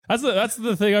That's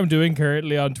the thing I'm doing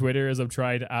currently on Twitter is I'm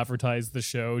trying to advertise the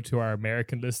show to our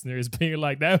American listeners, being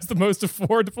like, now's the most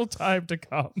affordable time to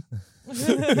come.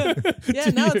 Yeah,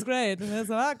 no, it's great. There's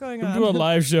a lot going We'll do a on.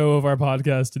 live show of our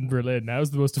podcast in Berlin. Now's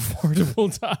the most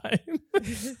affordable time.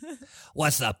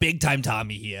 What's up? Big time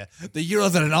Tommy here. The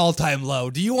euro's at an all-time low.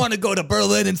 Do you want to go to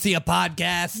Berlin and see a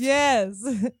podcast? Yes.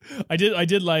 I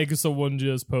did like someone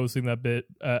just posting that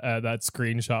that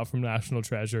screenshot from National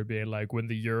Treasure being like, when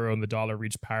the euro and the dollar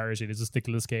reach parity, there's just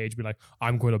Nicolas Cage being like,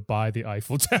 I'm going to buy the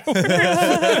Eiffel Tower.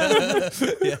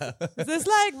 Yeah. Is this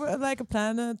like a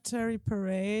planetary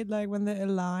parade? Like when they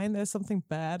align, there's something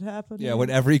bad happening? Yeah, when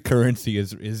every currency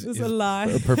is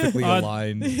aligned. perfectly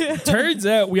aligned. Turns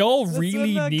out we all That's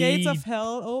really when the gates need... of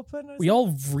hell open. Or We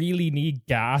all really need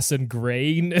gas and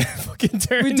grain. Fucking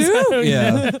turns We do? out.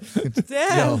 Yeah.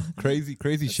 Damn. Yo, crazy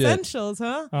shit. Essentials,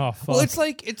 huh? Oh, fuck. Well, it's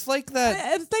like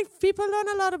that. It's like people learn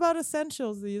a lot about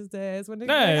essentials these days. When they,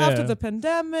 Yeah, after yeah. the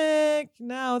pandemic,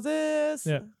 now this.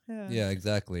 Yeah. Yeah,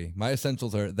 exactly. My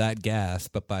essentials are that gas,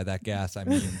 but by that gas I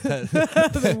mean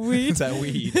The weed. that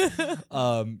weed.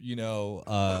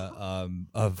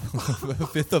 A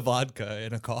fifth of vodka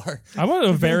in a car. I want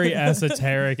a very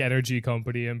esoteric energy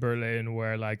company in Berlin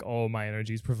where like all my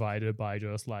energy is provided by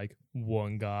just like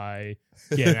one guy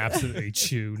getting absolutely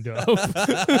tuned up.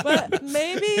 But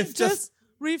maybe It's just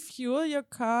refuel your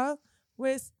car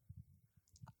with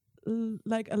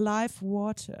like alive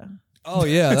water. Oh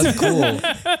yeah, that's cool.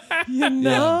 You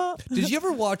know? Did you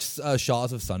ever watch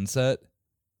Shaws of Sunset?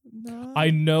 No.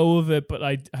 I know of it, but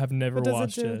I have never What does it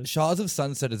watched do? it. Shaws of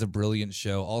Sunset is a brilliant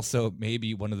show. Also,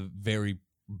 maybe one of the very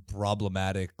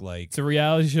problematic, like It's a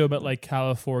reality show about like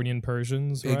Californian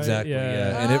Persians, right? exactly,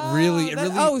 yeah. And it really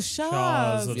Shaws.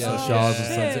 Shaws of yeah, Sunset. Shaws of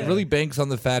Yeah. Sunset. It really banks on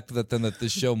the fact that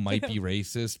this show might be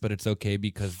racist, but it's okay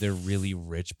because they're really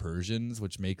rich Persians,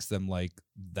 which makes them like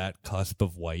that cusp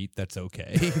of white that's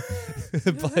okay.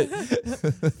 But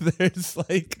there's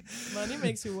like Money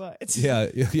makes you white. yeah,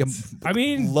 I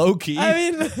mean, low key.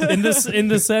 I mean, in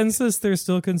the census, they're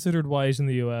still considered white in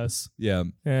the U.S. yeah,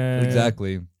 Uh,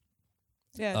 exactly.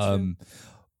 yeah, true.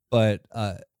 But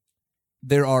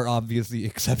there are obviously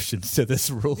exceptions to this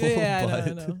rule. Yeah, but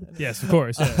I know. Yes, of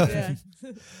course. Yeah.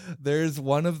 Yeah. there's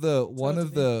one of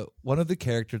the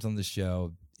characters on the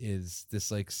show is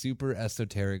this like super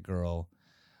esoteric girl.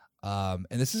 And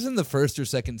this is in the first or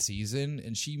second season,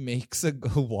 and she makes a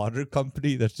water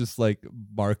company that's just like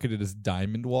marketed as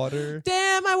diamond water.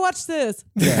 Damn, I watched this.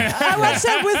 I watched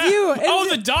that with you. Oh,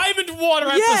 the Diamond Water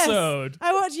Yes! episode.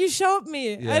 I watched. You showed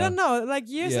me. Yeah. I don't know, like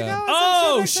years Yeah. ago. Or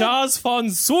Oh, something like Shaz von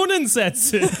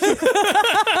Sonnensätze.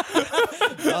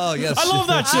 Oh yes, I love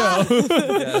that show.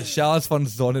 Yeah, Schaas von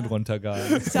Sonnenuntergang.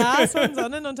 that. Stars von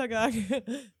Sonnenuntergang.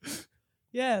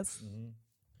 Yes,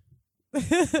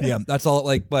 Yeah, that's all.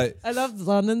 Like, but I love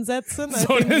Sonnensetzen. I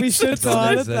think we should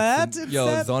call it that. Yo,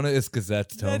 instead. Sonne ist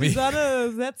gesetzt, Ja, die Tommy.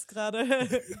 Sonne setzt gerade.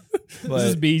 This is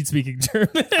But me speaking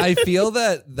German. I feel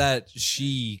that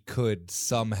she could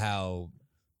somehow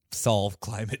solve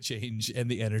climate change and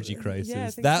the energy crisis. Yeah,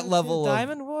 I think That so, level too. of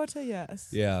diamond water. Yes.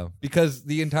 yeah, because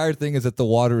the entire thing is that the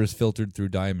water is filtered through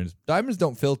diamonds. Diamonds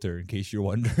don't filter, in case you're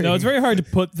wondering. No, it's very hard to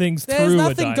put things There's through a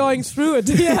nothing diamond. going through it.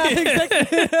 Yeah,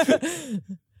 exactly.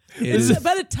 It is-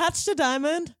 But it touched a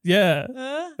diamond. Yeah.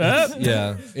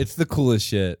 yeah, it's the coolest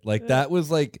shit. Like that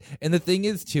was like, and the thing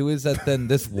is too is that then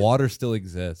this water still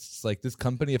exists. Like this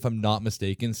company, if I'm not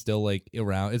mistaken, still like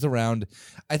is around.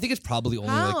 I think it's probably only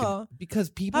How? because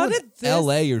people How in did this-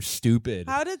 LA are stupid.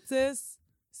 How did this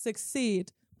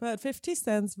succeed? But 50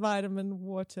 cents vitamin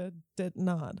water did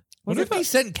not. What if 50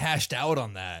 Cent cashed out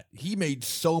on that? He made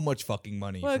so much fucking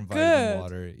money Well, from vitamin good.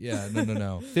 water. Yeah,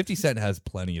 no. 50 Cent has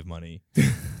plenty of money.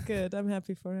 Good. I'm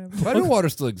happy for him. Vitamin water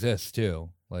still exists too.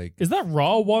 Like, Is that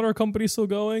raw water company still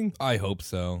going? I hope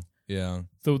so. Yeah.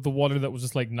 The water that was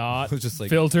just like not It was just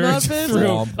like filtered Not through,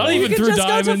 filtered. not you even can through just go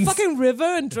to a diamonds. fucking river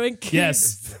and drink.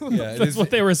 Yes, Yeah, it that's is- what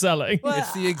they were selling. Well,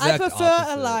 It's the exact I prefer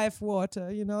opposite. alive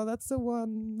water. You know, that's the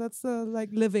one. That's the like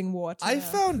living water. I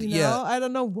found- you yeah. know? I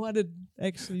don't know what it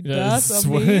actually Yeah, does it's or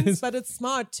what- means, but it's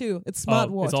smart too. It's smart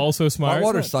Oh, water. It's also smart. Smart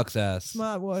water sucks ass.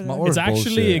 Smart water. Smart water It's is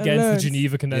actually bullshit. against Alert. the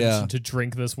Geneva Convention Yeah. to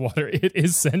drink this water. It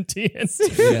is sentient.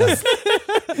 Yeah.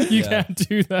 You Yeah. can't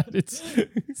do that. It's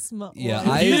Smart Yeah,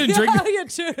 water. You didn't drink- Yeah,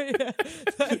 true. Yeah.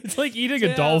 it's like eating a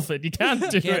Yeah. dolphin. You can't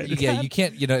do it. You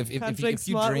can't. You know, if Can't you drink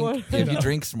smart water. if you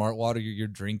drink smart water, you're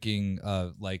drinking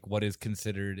like what is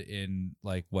considered in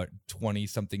like what 20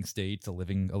 something states a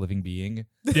living being.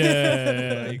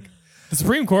 Yeah. The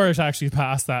Supreme Court actually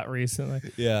passed that recently.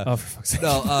 Yeah. Oh, for fuck's sake.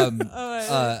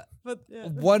 No. But yeah.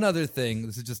 One other thing.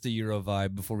 This is just a Euro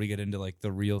vibe before we get into like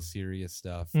the real serious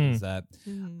stuff. Is that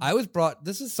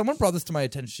someone brought this to my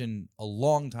attention a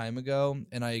long time ago,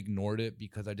 and I ignored it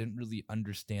because I didn't really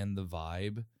understand the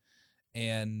vibe.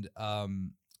 And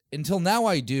until now,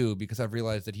 I do, because I've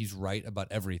realized that he's right about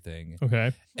everything.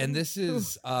 Okay. And this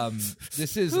is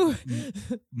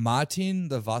Martin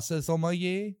the Wasser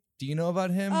sommelier. Do you know about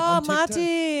him? Oh, on TikTok?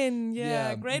 Martin. Yeah,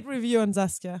 Yeah. great review on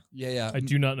Saskia. Yeah. I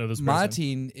do not know this person.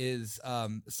 Martin is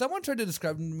someone tried to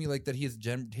describe him to me like that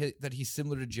that he's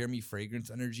similar to Jeremy Fragrance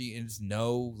energy, and it's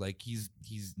no, like he's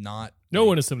not. No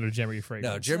one is similar to Jeremy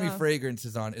Fragrance. No, Jeremy No. Fragrance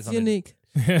is on Unique.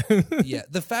 yeah.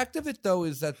 The fact of it though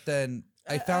is that then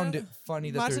I found it funny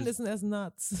that Martin there's isn't as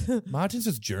nuts. Martin's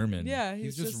just German. Yeah, he's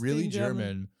he's just just really being German.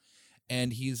 German,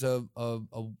 and he's a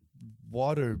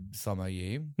water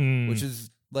sommelier, which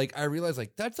is like I realized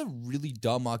like that's a really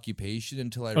dumb occupation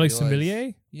until I Or like realized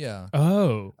sommelier? Yeah.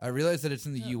 Oh. I realized that it's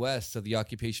in the U.S., so the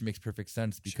occupation makes perfect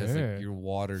sense because Sure. like, your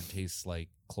water tastes like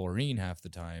chlorine half the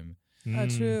time.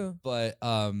 True. But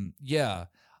yeah,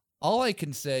 all I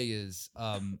can say is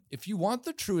if you want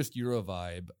the truest Euro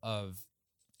vibe of,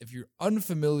 if you're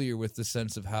unfamiliar with the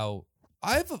sense of how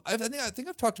I think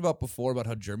I've talked about before about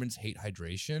how Germans hate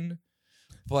hydration,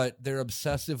 but they're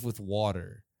obsessive with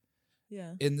water.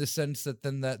 Yeah. In the sense that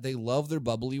they love their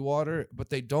bubbly water, but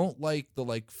they don't like the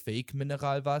like fake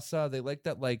Mineralwasser. They like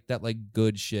that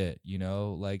good shit, you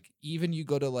know? Like even you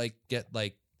go to like get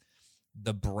like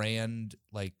the brand,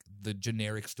 like the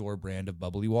generic store brand of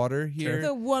bubbly water here. The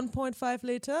 1.5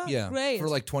 liter? Yeah. Great. For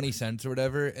like 20 cents or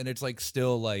whatever. And it's like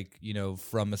still like, you know,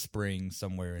 from a spring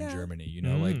somewhere in Yeah. Germany, you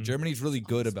know, like Germany's really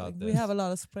good about this. We have a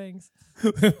lot of springs.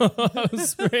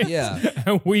 Springs. Yeah.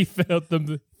 And we filled them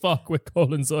the fuck with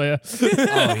Kohlensäure.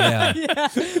 Oh yeah. Yeah.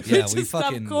 Yeah, Just we stuff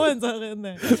fucking Kohlensäure in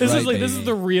there. This Right, is like this baby. is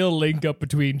the real link up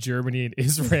between Germany and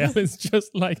Israel. It's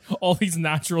just like all these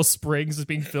natural springs is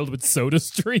being filled with soda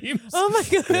streams. Oh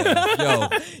my god! Yo.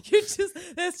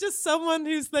 There's just someone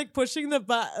who's like pushing the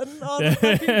button all the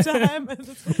fucking time, and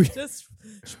it's just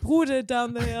sprudelt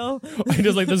down the hill.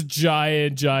 Just like this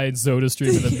giant soda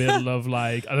stream in the middle of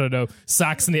like, I don't know,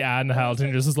 Saxony-Anhalt,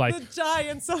 and it's just like The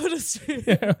giant soda stream.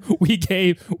 we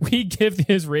give the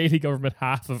Israeli government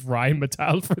half of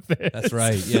Rheinmetall for this. That's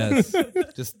right. Yes.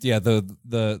 Just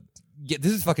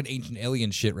this is fucking ancient alien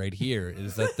shit right here.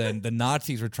 Is that then the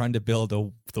Nazis were trying to build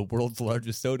the world's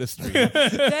largest soda stream to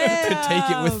take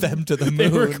it with them to the moon. They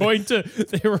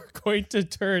were going to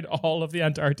turn all of the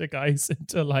Antarctic ice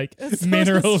into like soda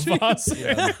mineral stream. Wasser.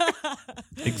 Yeah.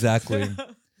 Exactly.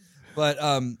 But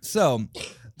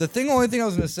the only thing I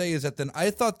was going to say is that then I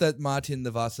thought that Martin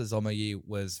the Wasser sommelier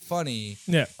was funny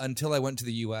Yeah. until I went to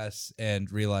the U.S.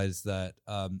 and realized that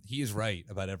he is right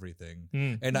about everything.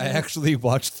 Mm. And I actually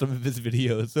watched some of his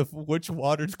videos of which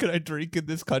waters can I drink in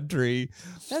this country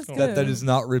That's good. that is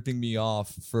not ripping me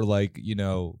off for like, you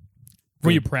know.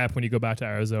 Where you prep when you go back to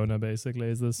Arizona, basically,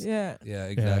 is this? Yeah. Yeah,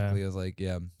 exactly. I was like,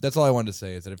 yeah. That's all I wanted to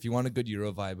say is that if you want a good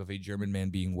Euro vibe of a German man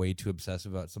being way too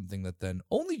obsessive about something that then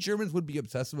only Germans would be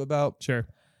obsessive about, Sure.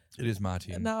 it is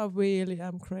Martin. Now I really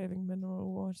am craving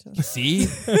mineral water. See? You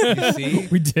see?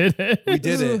 We did it. We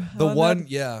did it. Ooh, The on one, that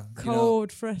yeah.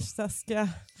 Cold, fresh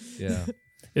Saskia. Yeah.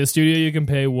 In the studio, you can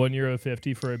pay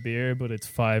 €1.50 for a beer, but it's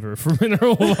 €5 for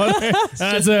mineral water.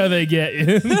 That's how they get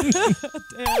you.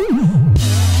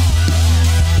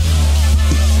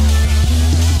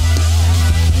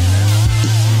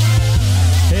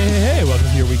 Damn. Hey, welcome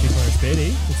to your weekly corner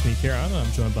Spady. It's me, Kieran, and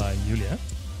I'm joined by Julia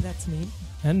That's me.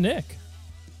 and Nick.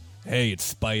 Hey, it's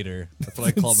Spider. That's what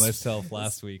I called myself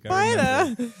last week. I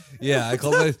remember. Spider. Yeah,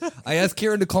 I asked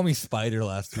Kieran to call me Spider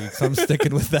last week, so I'm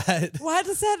sticking with that. What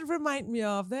does that remind me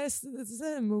of? Is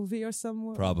there a movie or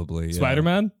somewhere? Probably. Yeah.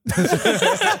 Spider-Man.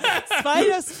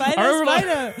 Spider. I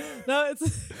remember No,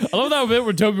 it's I love that bit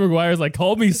where Tobey Maguire's like,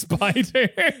 call me Spider.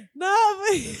 no.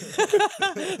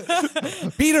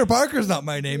 Peter Parker's not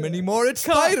my name anymore. It's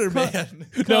Spider-Man.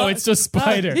 No, it's just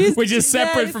Spider, He's- which is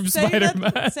separate yeah, from he's saying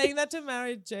Spider-Man. that- Saying that to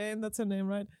Mary Jane, that's her name,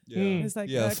 right? Yeah. He's like,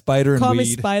 Yeah, Spider and call me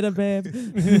weed. Spider, babe.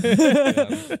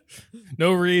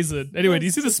 No reason. Anyway, do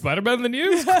you see the Spider-Man in the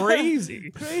news?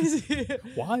 Crazy. Crazy.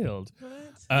 Wild.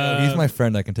 He's my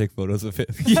friend. I can take photos of him.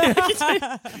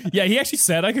 Yeah, he actually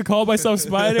said I could call myself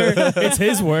Spider. It's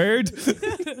his word.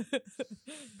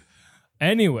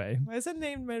 Anyway. Why is her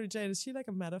name Mary Jane? Is she like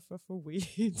a metaphor for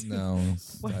weed? No,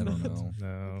 Why I don't not? know. No.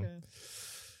 Okay.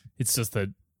 It's just that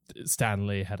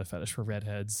Stanley had a fetish for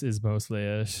redheads is mostly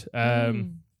it.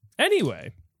 Mm.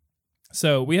 Anyway,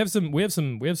 so we have some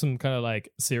kind of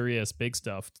like serious big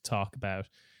stuff to talk about.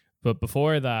 But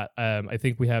before that, I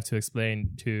think we have to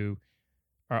explain to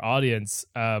our audience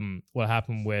what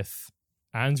happened with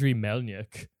Andriy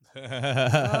Melnik.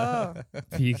 Oh.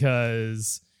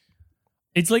 Because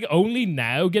it's like only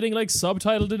now getting like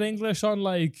subtitled in English on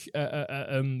like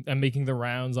and making the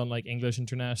rounds on like English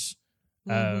internet.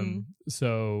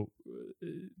 So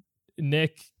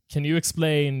Nick, can you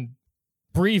explain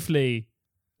briefly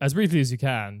as you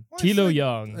can, Tilo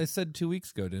Young? I said 2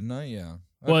 weeks ago, didn't I? Yeah.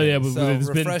 Well, Okay, yeah, but so there's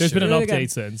been an Really update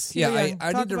good. since. Yeah, Tilo Young.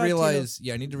 I Talk need to about realize.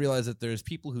 Yeah, I need to realize that there's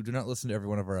people who do not listen to every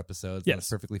one of our episodes. Yes. That's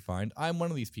perfectly fine. I'm one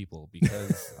of these people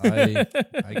because I,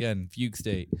 again, fugue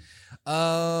state.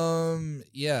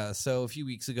 Yeah. So a few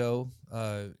weeks ago,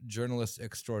 journalist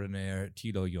extraordinaire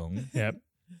Tilo Young Yep.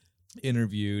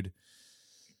 interviewed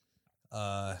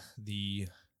the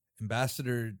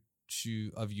ambassador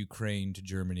of Ukraine to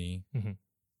Germany, Mhm.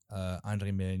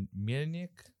 Andriy Melnik.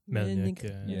 Melnik.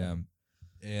 Yeah.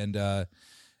 And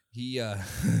he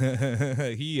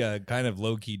he kind of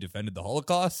low key defended the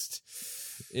Holocaust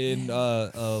in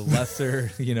a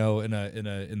lesser,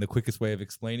 in the quickest way of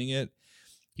explaining it.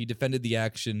 He defended the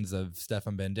actions of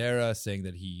Stefan Bandera, saying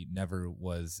that he never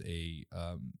was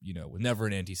never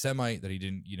an anti-Semite, that he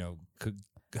didn't,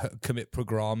 commit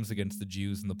pogroms against the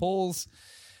Jews in the Poles.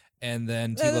 And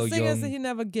then The Tilo thing is Young. that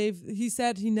he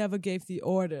said he never gave the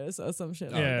orders or some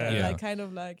shit like Yeah. that. Yeah. Like kind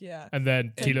of like, yeah. And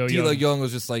then Tilo Tilo Young Young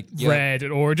was just like, yeah. read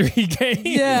an order he gave.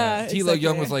 Yeah. Tilo Young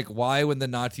exactly. was like, why when the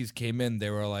Nazis came in, they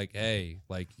were like, hey,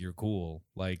 like, you're cool.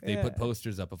 Like, they put Yeah.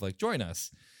 posters up of like, join us.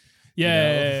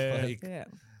 Yeah. Like, Yeah.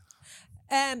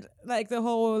 And like the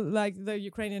whole like the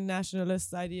Ukrainian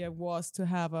nationalist idea was to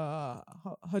have a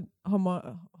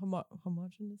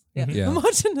homogeneous, Yeah.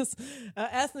 homogeneous,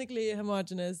 ethnically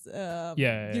homogeneous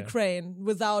Yeah. Ukraine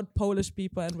without Polish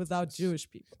people and without Jewish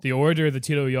people. The order that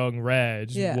Tilo Young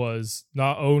read Yeah. was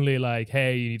not only like,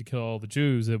 hey, you need to kill all the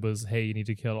Jews, it was, hey, you need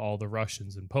to kill all the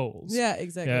Russians and Poles. Yeah,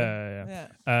 exactly. Yeah.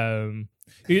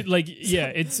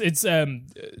 Yeah. It's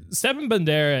Stepan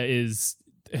Bandera is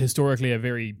historically a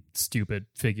very stupid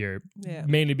figure, Yeah.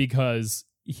 mainly because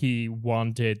he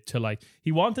wanted to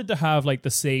have like the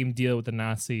same deal with the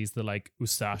Nazis that like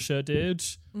Ustasha did,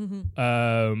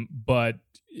 but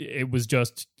it was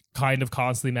just kind of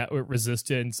constantly met with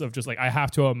resistance of just like, I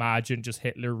have to imagine just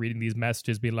Hitler reading these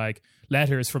messages, being like,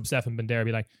 letters from Stefan Bandera,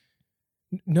 be like,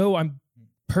 no, I'm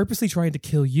purposely trying to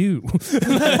kill you.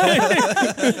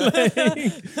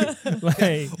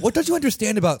 like, what don't you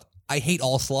understand about I hate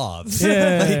all Slavs?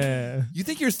 yeah. You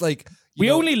think you're like... We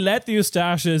only let the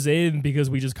Ustashas in because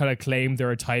we just kind of claim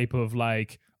they're a type of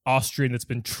like Austrian that's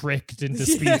been tricked into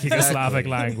speaking a Slavic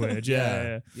language.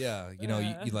 Yeah. Yeah. You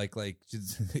like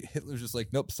Hitler's just like,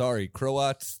 nope, sorry,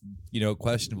 Croats,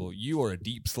 questionable. You are a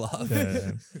deep Slav.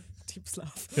 Deep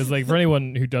Slav. Because like for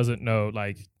anyone who doesn't know,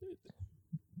 like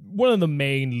one of the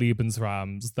main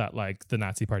Lebensraums that like the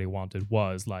Nazi party wanted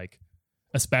was like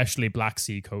especially Black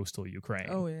Sea coastal Ukraine.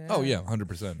 Oh yeah. Oh yeah,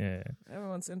 100%. Yeah.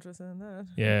 Everyone's interested in that.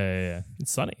 Yeah.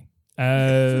 It's sunny.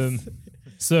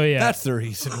 So yeah. That's the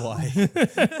reason why.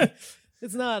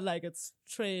 It's not like it's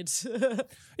trade.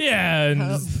 Yeah, and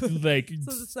like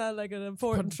So it's not like an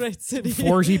important trade city.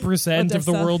 40% of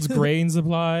the Odessa. world's grain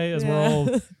supply, as we're Yeah. all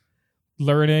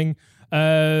learning.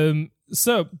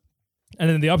 So, and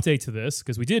then the update to this,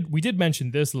 because we did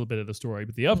mention this little bit of the story,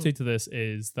 but the update to this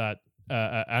is that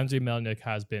Andriy Melnik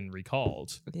has been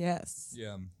recalled. Yes.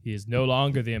 Yeah. He is no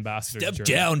longer the ambassador. Step to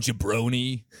Germany. down,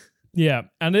 jabroni. Yeah,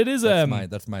 and it is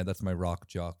That's my rock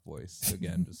jock voice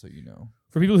again, just so you know.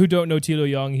 for people who don't know Tilo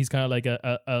Young, he's kind of like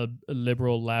a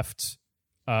liberal left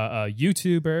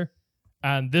YouTuber,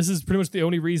 and this is pretty much the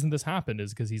only reason this happened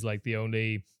is because he's like the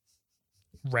only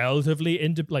relatively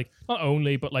not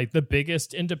only but like the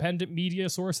biggest independent media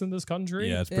source in this country.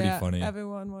 Yeah, it's pretty funny.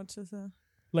 Everyone watches it.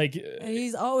 Like And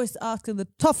he's always asking the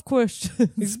tough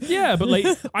questions. yeah, but like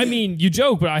I mean, you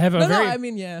joke, but I have a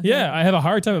yeah. I have a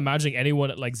hard time imagining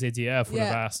anyone at like ZDF would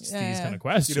have Yeah, asked yeah, these yeah. kind of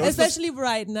questions. You know, Especially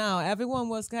right now, everyone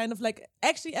was kind of like,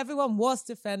 actually, everyone was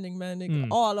defending Melnik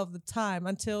all of the time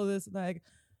until this, like,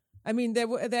 I mean, there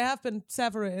have been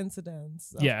several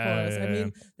incidents. Of course. I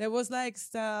mean, there was like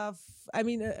stuff. I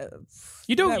mean,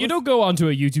 you don't go onto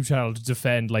a YouTube channel to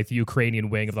defend like the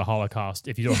Ukrainian wing of the Holocaust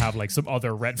if you don't have like some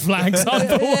other red flags on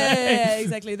the way. yeah,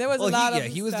 exactly. There was a lot of.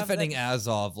 he was stuff defending that-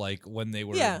 Azov like when they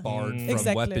were barred from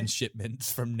exactly. weapon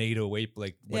shipments from NATO.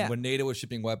 Yeah. When NATO was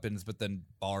shipping weapons, but then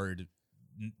barred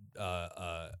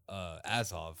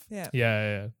Azov.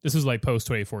 Yeah. This was like post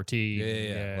 2014.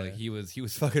 Yeah. Like he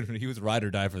was ride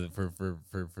or die for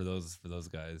those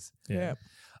guys. Yeah.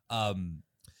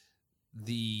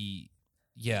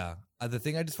 Yeah. The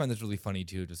thing I just find that's really funny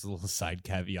too, just a little side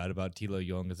caveat about Tilo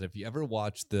Jung, is if you ever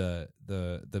watch the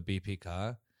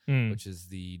BPK, which is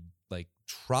the like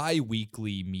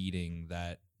tri-weekly meeting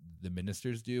that the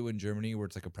ministers do in Germany, where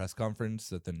it's like a press conference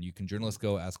that then journalists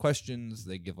go ask questions.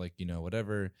 They give like,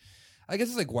 whatever. I guess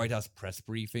it's like White House press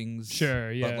briefings.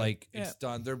 Sure, yeah. But like it's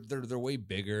done. They're way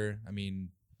bigger. I mean,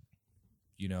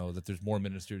 that there's more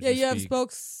ministers. Yeah, you have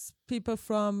spokespeople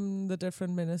from the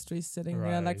different ministries sitting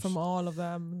there, like from all of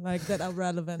them, like that are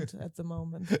relevant at the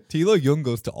moment. Tilo Jung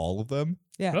goes to all of them.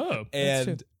 Yeah,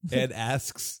 and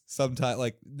asks sometimes,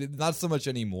 like not so much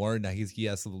anymore. Now he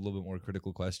asks a little bit more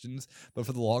critical questions, but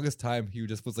for the longest time he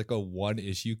just was like a one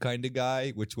issue kind of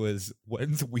guy, which was,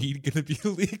 when's weed gonna be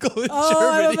illegal in Germany?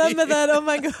 I remember that. Oh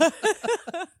my god.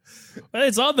 But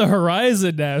it's on the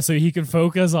horizon now, so he can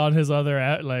focus on his other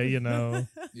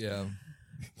Yeah.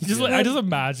 I just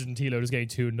imagine Tilo just getting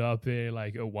tuned up, being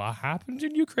like, "Oh, what happened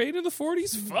in Ukraine in the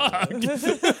 40s? Fuck,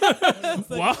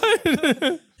 what?"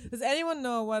 Does anyone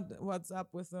know what's up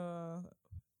with the?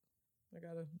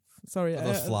 Sorry,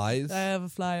 the flies. I have a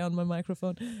fly on my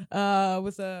microphone.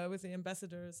 With the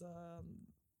ambassadors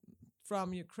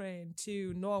from Ukraine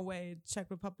to Norway,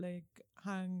 Czech Republic,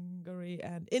 Hungary,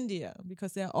 and India,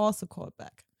 because they are also called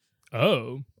back.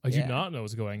 Oh, I do not know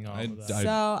what's going on with that.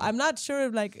 So I'm not sure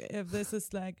if this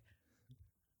is like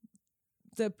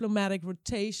diplomatic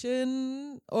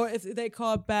rotation, or if they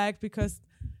call back because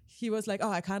he was like,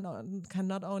 I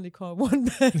cannot only call one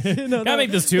back. Can't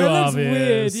make this too obvious.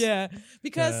 Weird, yeah.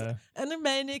 Because Andriy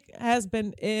Melnik has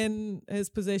been in his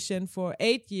position for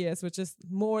 8 years, which is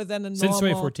more than a normal. Since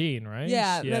 2014, right?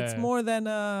 Yeah, that's more than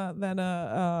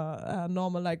a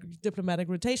normal like diplomatic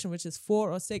rotation, which is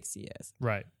 4 or 6 years.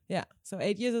 Right. Yeah, so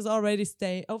 8 years is already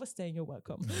overstaying. You're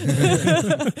welcome.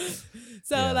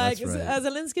 So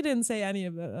Zelensky didn't say any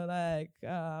of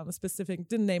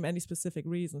didn't name any specific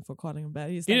reason for calling him back.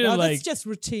 He's like, it's just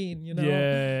routine,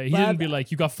 Yeah, he didn't be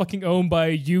like, you got fucking owned by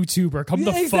a YouTuber. Come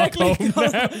the fuck home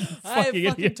now. I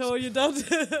fucking told you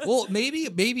that. Well, maybe.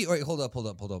 Wait, hold up.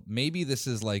 Maybe this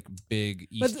is like big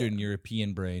Eastern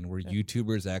European brain where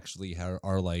YouTubers actually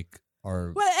are like.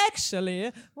 Well,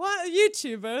 actually,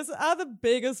 YouTubers are the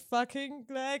biggest fucking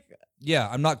Yeah,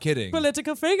 I'm not kidding.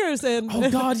 Political figures in. Oh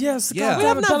God, yes. Yeah. We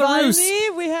have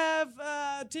Navalny. We have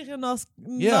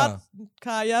Tikhanovskaya, not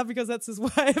Kaya, because that's his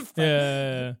wife.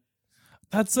 Yeah,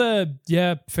 that's fair.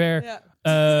 Yeah.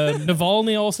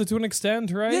 Navalny also to an extent,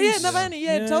 right? Yeah, Navalny.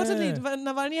 Yeah, totally.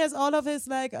 Navalny has all of his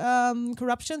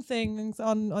corruption things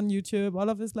on YouTube. All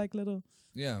of his little.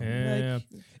 Yeah.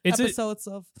 It's episodes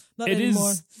of not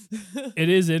anymore. It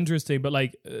is interesting, but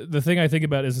the thing I think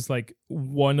about is it's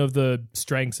one of the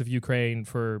strengths of Ukraine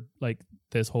for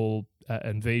this whole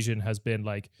invasion has been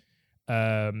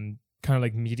kind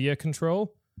of media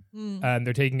control, and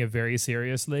they're taking it very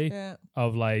seriously. Yeah.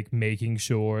 Of making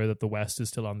sure that the West is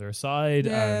still on their side.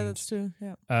 Yeah, and, that's true.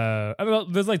 Yeah. I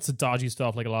mean, there's some dodgy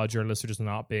stuff. A lot of journalists are just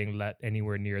not being let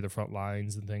anywhere near the front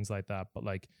lines and things like that. But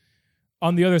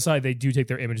on the other side, they do take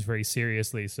their image very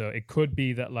seriously. So it could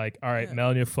be that all right,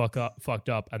 Melania fucked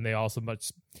up, and they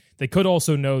could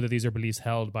also know that these are beliefs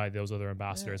held by those other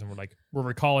ambassadors, and we're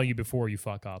recalling you before you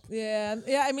fuck up. Yeah.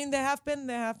 I mean, there have been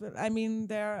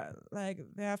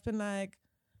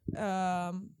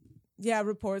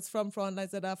reports from frontlines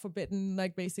that are forbidden,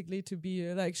 basically to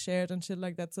be shared and shit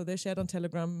like that. So they're shared on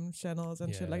Telegram channels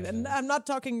and shit like that. And I'm not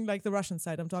talking the Russian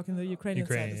side. I'm talking the Ukrainian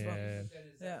side as well.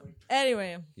 Yeah.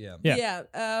 Anyway. Yeah.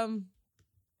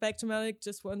 Back to Melnik,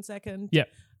 just 1 second. Yeah.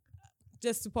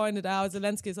 Just to point it out,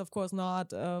 Zelensky is of course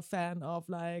not a fan of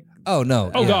Oh no!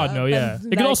 Oh God, no! Yeah,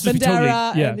 it could also be totally.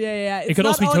 Yeah. It could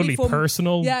also be totally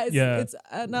personal. It's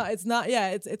not. Yeah,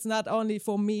 it's not only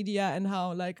for media and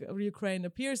how Ukraine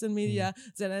appears in media.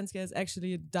 Zelensky has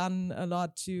actually done a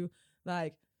lot to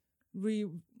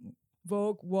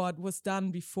revoke what was done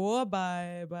before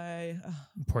by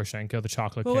Poroshenko, the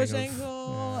chocolate Poroshenko, king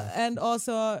and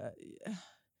also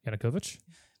Yanukovych.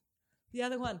 The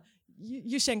other one.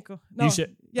 Yushchenko. No.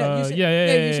 Yushchenko.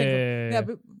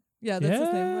 Yushchenko. That's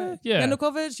his name, right? Yeah.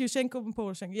 Yanukovych, Yushchenko, and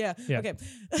Poroshenko. Yeah. Okay.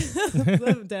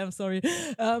 Damn, sorry.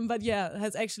 But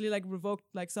has actually revoked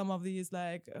some of these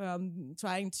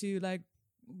trying to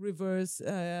reverse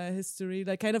history,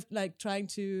 trying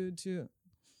to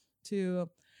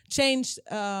change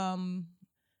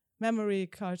memory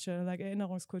culture,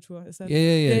 Erinnerungskultur. Is that?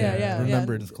 Yeah.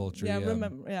 Remembrance culture. Yeah,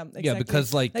 exactly. Yeah,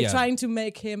 because trying to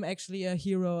make him actually a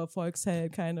hero, a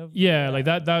Volksheld kind of. Yeah,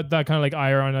 that kind of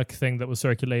ironic thing that was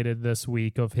circulated this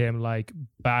week of him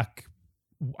back,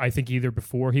 I think either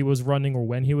before he was running or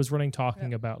when he was running,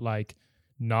 talking about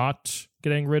not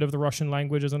getting rid of the Russian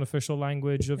language as an official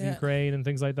language of Ukraine and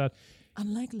things like that.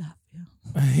 Unlike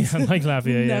Latvia. Unlike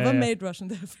Latvia, Never made Russian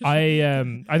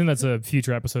definition. I think that's a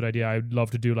future episode idea. I'd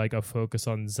love to do like a focus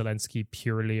on Zelensky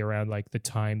purely around like the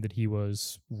time that he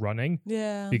was running.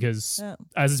 Yeah. Because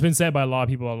as it's been said by a lot of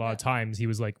people a lot of times, he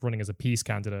was like running as a peace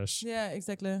candidate. Yeah,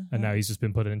 exactly. And now he's just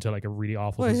been put into like a really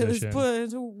awful He was position. put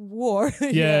into war.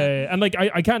 And like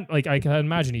I can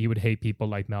imagine he would hate people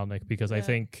like Melnik because I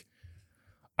think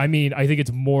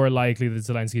it's more likely that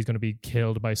Zelensky is going to be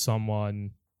killed by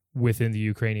someone within the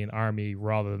Ukrainian army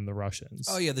rather than the Russians.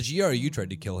 Oh yeah, the GRU tried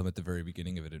to kill him at the very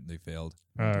beginning of it and they failed.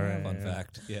 All right, Fun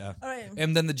fact. Yeah. All right.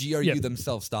 And then the GRU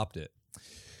themselves stopped it.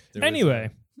 There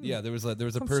was a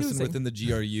person within the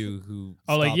GRU who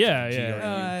stopped GRU killing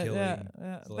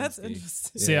Zelensky. That's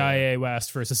interesting. CIA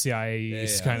West versus CIA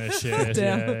East kind of shit.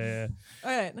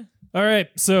 All right.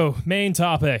 So main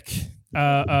topic.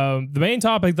 The main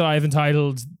topic that I've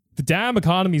entitled "The Damn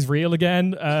Economy's Real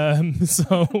Again."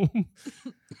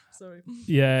 Sorry.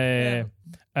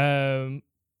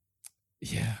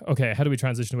 Okay. How do we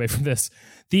transition away from this?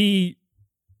 There's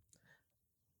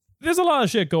a lot of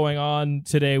shit going on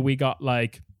today. We got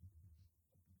like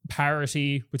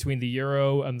parity between the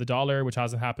euro and the dollar, which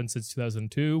hasn't happened since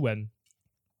 2002 when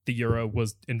the euro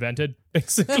was invented,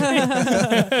 basically.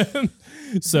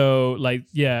 So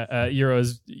euro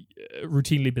has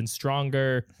routinely been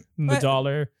stronger than the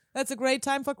dollar. That's a great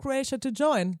time for Croatia to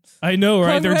join. I know,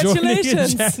 right? They're joining in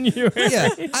January. Yeah,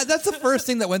 that's the first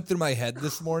thing that went through my head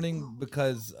this morning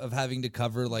because of having to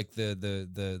cover like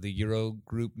the Euro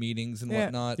group meetings and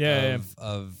whatnot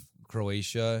of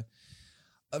Croatia.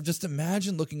 Just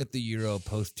imagine looking at the Euro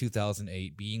post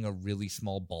 2008 being a really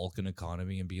small Balkan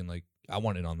economy and being like, I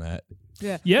want in on that.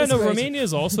 Romania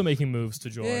is also making moves to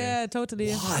join. Yeah,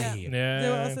 totally. Why?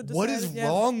 Yeah. What is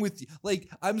wrong with you? Like,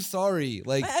 I'm sorry.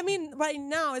 Like, I mean, right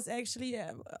now it's actually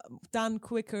done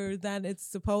quicker than it's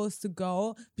supposed to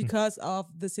go because of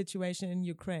the situation in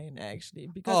Ukraine. Actually,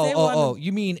 because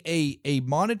you mean a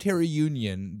monetary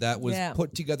union that was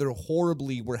put together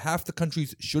horribly, where half the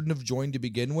countries shouldn't have joined to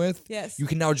begin with. Yes, you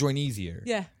can now join easier.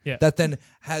 Yeah. That then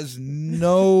has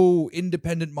no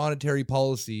independent monetary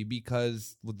policy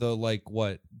because the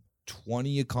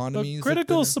 20 economies. The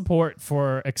critical support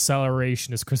for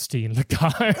acceleration is Christine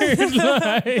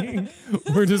Lagarde.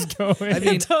 We're just going. I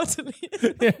mean, totally.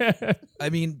 I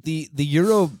mean, the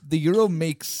euro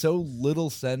makes so little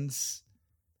sense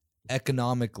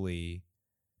economically,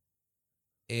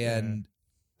 and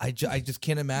I just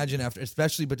can't imagine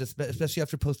especially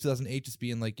after post 2008, just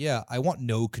being like, I want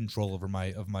no control over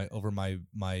my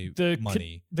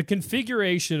money. The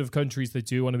configuration of countries that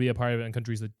do want to be a part of it and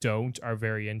countries that don't are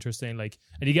very interesting. Like,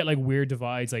 and you get like weird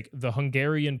divides. Like the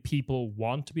Hungarian people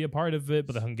want to be a part of it,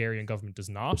 but the Hungarian government does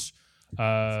not.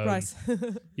 Surprise.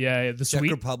 The Czech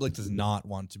Republic does not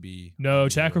want to be. No,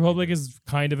 Czech Republic is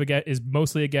kind of is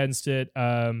mostly against it.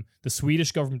 The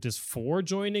Swedish government is for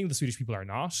joining. The Swedish people are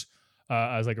not.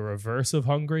 As like a reverse of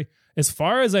Hungary. As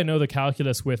far as I know, the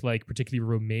calculus with like particularly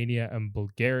Romania and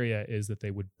Bulgaria is that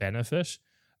they would benefit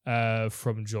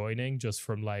from joining, just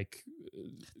from like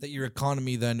that your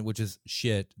economy then, which is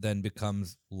shit, then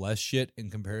becomes less shit in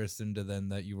comparison to then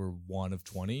that you were one of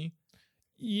 20.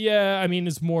 Yeah, I mean,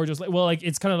 it's more just like, well, like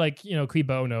it's kind of like, qui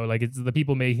bono, like it's the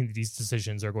people making these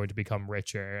decisions are going to become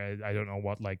richer. I don't know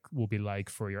what like will be like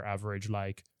for your average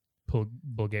like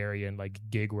Bulgarian like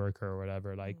gig worker or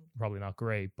whatever, like probably not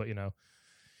great, but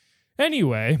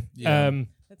anyway.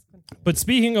 But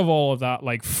speaking of all of that,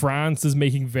 like France is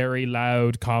making very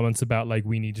loud comments about like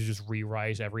we need to just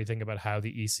rewrite everything about how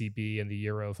the ECB and the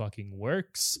euro fucking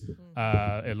works.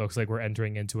 It looks like we're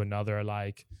entering into another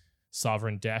like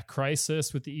sovereign debt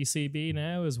crisis with the ECB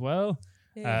now as well.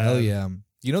 Hell yeah.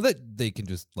 You know that they can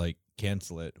just like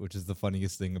cancel it, which is the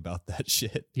funniest thing about that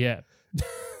shit. Yeah.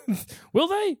 Will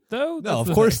they though? No,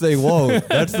 of course they won't.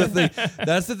 That's the thing.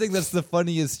 That's the thing. That's the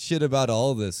funniest shit about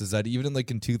all this is that even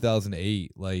in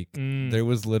 2008, like there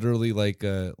was literally like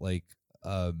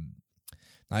not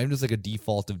even just like a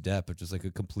default of debt, but just like a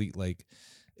complete like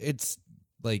it's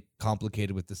like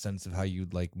complicated with the sense of how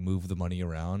you'd like move the money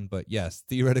around. But yes,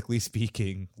 theoretically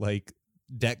speaking, like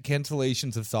debt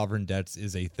cancellations of sovereign debts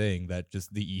is a thing that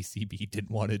just the ECB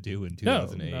didn't want to do in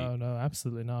 2008. No,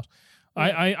 absolutely not.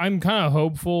 I'm kind of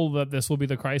hopeful that this will be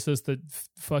the crisis that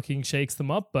fucking shakes them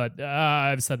up, but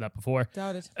I've said that before.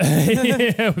 Doubt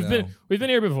it. We've been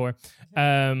here before.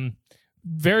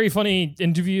 Very funny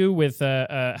interview with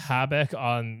Habeck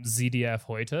on ZDF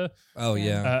heute. Oh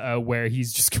yeah, where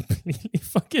he's just completely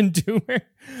fucking doomer,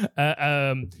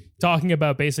 talking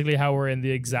about basically how we're in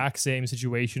the exact same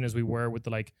situation as we were with the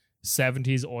like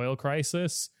 70s oil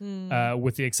crisis,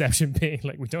 with the exception being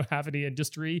like we don't have any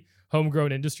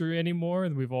homegrown industry anymore,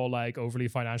 and we've all like overly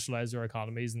financialized our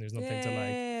economies, and there's nothing to like.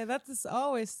 Yeah, that is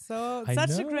always such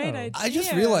a great idea. I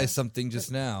just realized something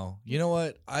just now. You know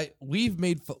what? We've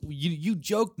made you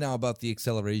joke now about the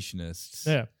accelerationists.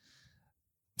 Yeah.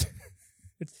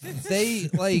 They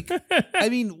like, I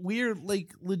mean, we're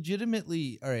like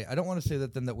legitimately, all right, I don't want to say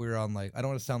that then that we're on like, I don't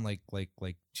want to sound like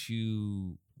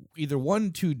too either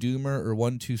too doomer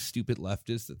or too stupid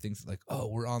leftist that thinks like, oh,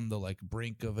 we're on the like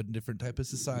brink of a different type of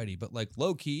society, but like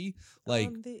low key, like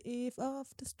on the eve of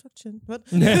destruction. What?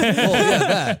 well, yeah,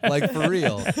 that like for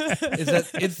real is that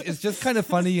it's just kind of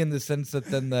funny in the sense that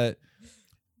then that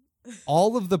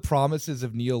all of the promises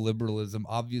of neoliberalism,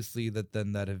 obviously that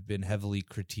have been heavily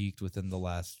critiqued within the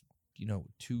last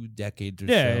 2 decades or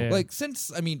so. Yeah. Like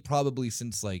probably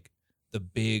since like the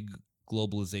big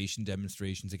globalization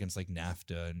demonstrations against like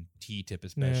NAFTA and TTIP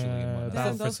especially. And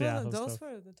those were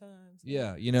the times.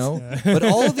 Yeah, But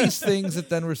all of these things that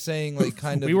then were saying like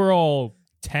kind of we were all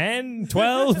 10,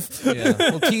 12. Yeah.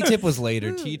 Well, TTIP was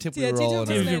later. TTIP we were all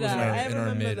in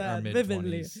our mid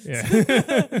vividly.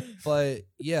 20s. Yeah. But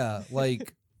yeah,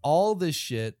 like all this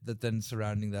shit that then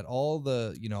surrounding that, all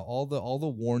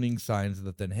the warning signs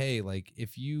that then, hey, like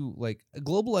if you like a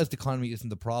globalized economy isn't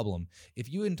the problem.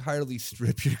 If you entirely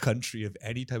strip your country of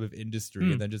any type of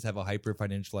industry and then just have a hyper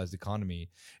financialized economy,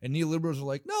 and neoliberals are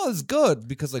like, no, it's good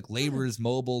because like labor is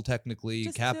mobile, technically,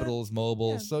 capital is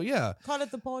mobile. Yeah. So yeah. Call it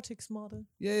the Baltics model.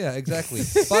 Yeah, exactly.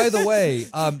 By the way,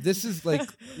 this is like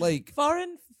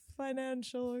foreign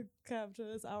financial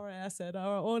capital is our asset.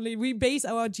 We base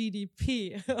our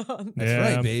GDP on.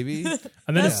 That's right, baby.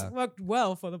 And then it's worked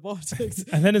well for the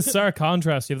Baltics. And then in stark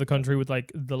contrast, you have the country with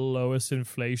like the lowest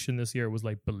inflation this year was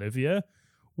like Bolivia,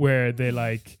 where they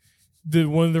like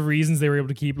one of the reasons they were able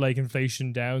to keep like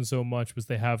inflation down so much was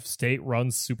they have state-run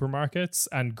supermarkets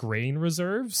and grain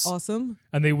reserves. Awesome.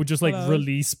 And they would just like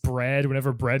release bread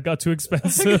whenever bread got too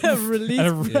expensive.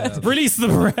 Release the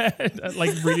bread at like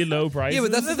really low prices. Yeah,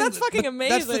 but that's fucking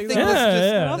amazing. That's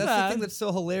the thing that's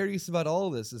so hilarious about all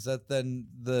of this is that then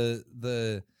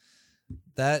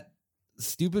that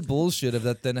stupid bullshit of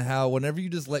that then how whenever you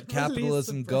just let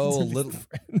capitalism go a little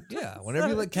whenever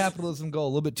you let capitalism go a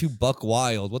little bit too buck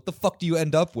wild, what the fuck do you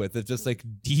end up with? It's just like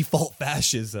default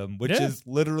fascism, which is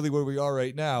literally where we are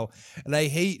right now. And I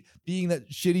hate being that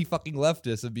shitty fucking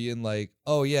leftist of being like,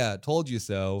 oh yeah, told you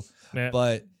so.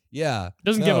 But yeah,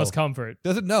 doesn't give us comfort.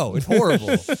 It's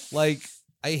horrible. Like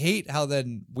I hate how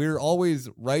then we're always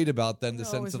right about then the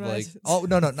sense of like, oh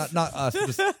no, not us.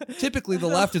 Just typically the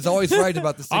left is always right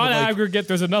about this thing. On like, aggregate,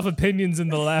 there's enough opinions in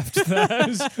the left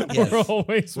that we're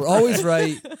always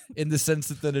right in the sense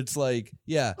that then it's like,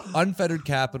 unfettered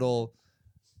capital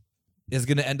is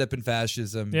going to end up in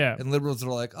fascism. Yeah. And liberals are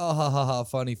like, oh, ha, ha, ha,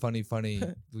 funny. What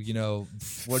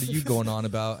are you going on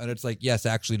about? And it's like, yes,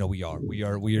 actually, no, we are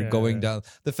going down.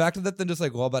 The fact of that then just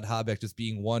like, well, about Habeck just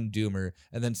being one doomer,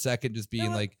 and then second just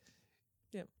being like,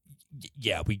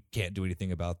 we can't do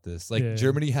anything about this. Like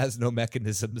Germany has no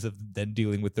mechanisms of then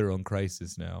dealing with their own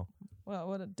crisis now. Well,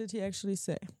 what did he actually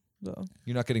say, though?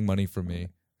 You're not getting money from me.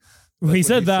 Well, he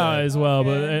said that as well,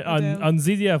 but on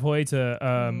ZDF heute,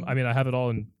 I mean, I have it all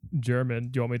in German.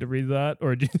 Do you want me to read that,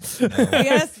 or do you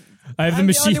yes? I have the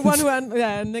machine. The only one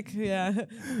who, Nick. Yeah.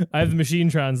 I have the machine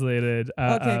translated.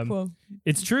 Okay, cool.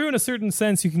 It's true in a certain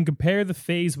sense. You can compare the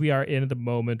phase we are in at the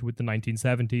moment with the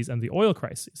 1970s and the oil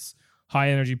crisis: high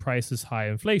energy prices, high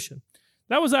inflation.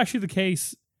 That was actually the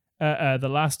case the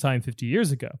last time 50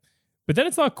 years ago, but then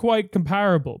it's not quite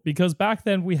comparable because back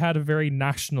then we had a very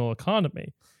national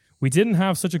economy. We didn't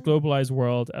have such a globalized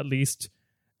world, at least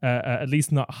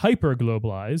not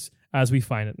hyper-globalized, as we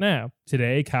find it now.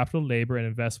 Today, capital, labor, and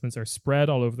investments are spread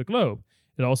all over the globe.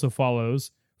 It also follows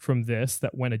from this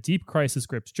that when a deep crisis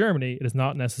grips Germany, it is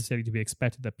not necessary to be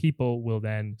expected that people will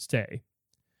then stay.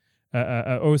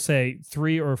 Or say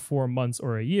 3 or 4 months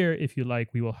or a year, if you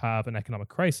like, we will have an economic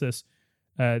crisis.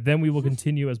 Then we will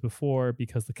continue as before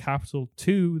because the capital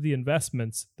to the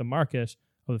investments, the market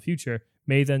of the future,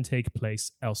 may then take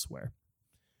place elsewhere.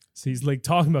 So he's like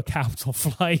talking about capital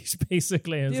flight,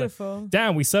 basically. And beautiful. Like,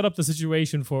 damn, we set up the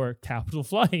situation for capital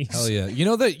flight. Hell yeah. You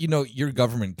know that, your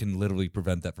government can literally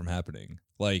prevent that from happening.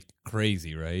 Like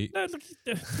crazy, right? No, look,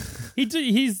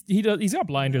 he's got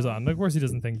blinders on. Of course he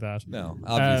doesn't think that. No,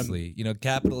 obviously.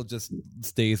 Capital just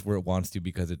stays where it wants to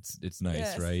because it's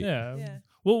nice, right? Yeah.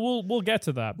 We'll get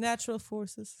to that. Natural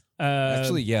forces.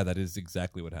 Actually, that is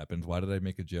exactly what happens. Why did I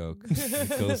make a joke?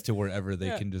 It goes to wherever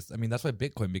they can just. I mean, that's why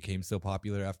Bitcoin became so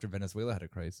popular after Venezuela had a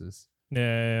crisis.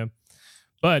 Yeah.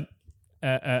 But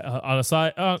on a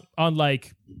side, on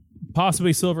like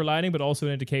possibly silver lining, but also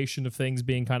an indication of things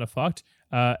being kind of fucked.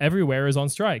 Everywhere is on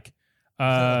strike.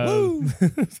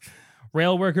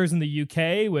 Rail workers in the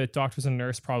UK, with doctors and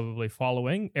nurses probably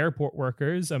following. Airport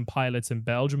workers and pilots in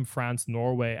Belgium, France,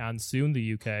 Norway, and soon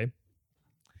the UK.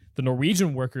 The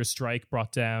Norwegian workers' strike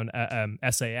brought down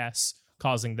SAS,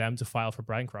 causing them to file for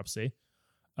bankruptcy.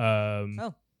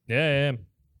 Allegedly,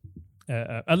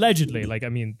 like, I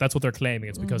mean, that's what they're claiming.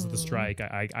 It's because of the strike.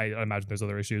 I imagine there's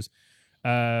other issues.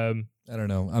 I don't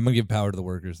know. I'm gonna give power to the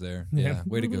workers there. Yeah.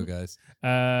 Way to go, guys.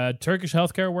 Turkish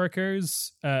healthcare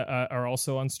workers are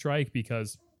also on strike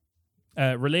because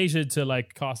related to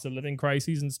like cost of living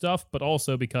crises and stuff, but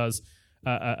also because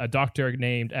a doctor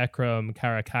named Ekrem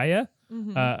Karakaya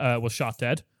was shot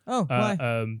dead. Oh,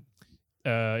 why?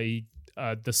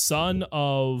 The son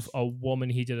of a woman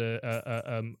he did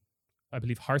I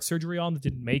believe heart surgery on that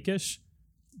didn't make it,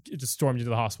 just stormed into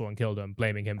the hospital and killed him,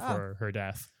 blaming him for her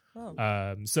death.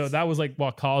 So that was like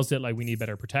what caused it. Like, we need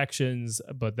better protections,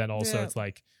 but then also it's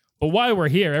like, but while we're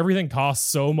here, everything costs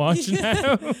so much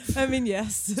now. I mean,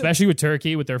 yes. Especially with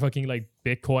Turkey, with their fucking like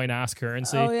Bitcoin ass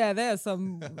currency. Oh yeah, there's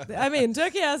some. I mean,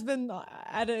 Turkey has been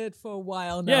at it for a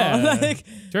while now. Yeah, like,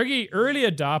 Turkey, early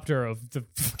adopter of the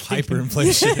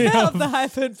hyperinflation. Of the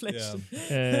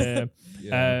hyperinflation.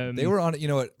 Yeah. They were on it. You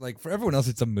know what? Like, for everyone else,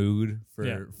 it's a mood.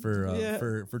 For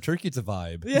Turkey, it's a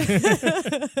vibe.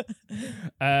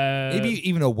 Maybe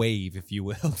even a wave, if you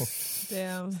will.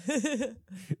 Damn.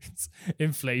 It's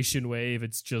inflation wave.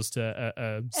 It's just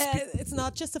it's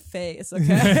not just a phase,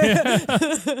 okay?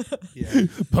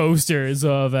 Posters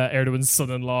of Erdogan's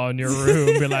son-in-law in your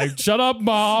room. Be like, shut up,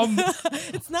 mom.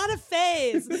 It's not a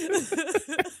phase.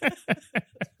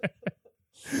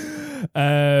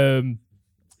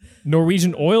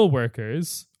 Norwegian oil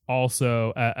workers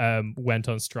also went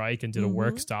on strike and did a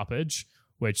work stoppage,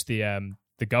 which the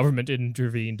government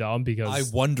intervened on because I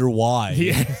wonder why.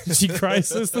 The energy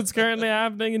crisis that's currently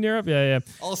happening in Europe. Yeah.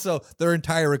 Also, their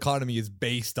entire economy is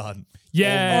based on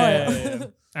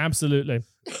oil. Absolutely.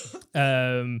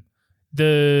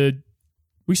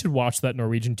 We should watch that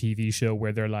Norwegian TV show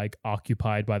where they're like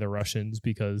occupied by the Russians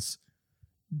because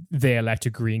they elect a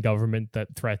green government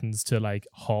that threatens to like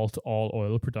halt all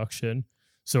oil production.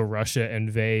 So Russia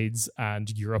invades and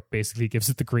Europe basically gives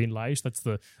it the green light. That's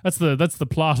the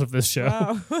plot of this show.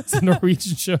 Wow. It's a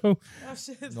Norwegian show. Oh,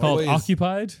 shit. Called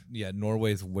Occupied. Yeah,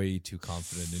 Norway's way too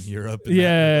confident in Europe. But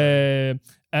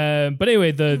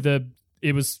anyway,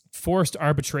 it was forced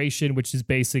arbitration, which is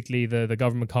basically the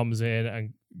government comes in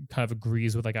and kind of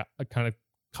agrees with like a kind of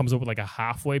comes up with like a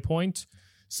halfway point.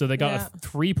 So they got a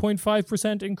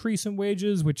 3.5% increase in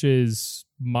wages, which is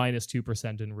minus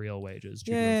 2% in real wages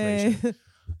due to inflation.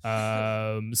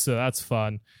 So that's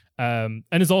fun. And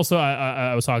it's also,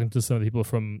 I was talking to some of the people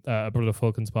from Brother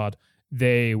Fulken's pod.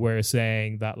 They were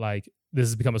saying that like this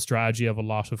has become a strategy of a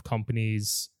lot of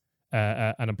companies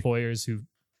and employers who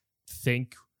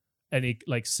think any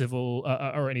like civil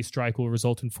or any strike will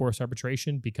result in forced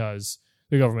arbitration because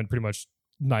the government pretty much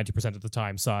 90% of the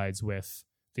time sides with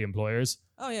the employers.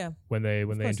 Oh yeah. When they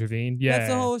intervene. Yeah. That's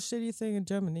the whole shitty thing in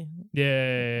Germany.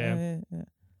 Yeah.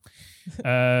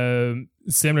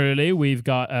 Similarly, we've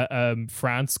got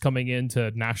France coming in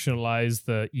to nationalize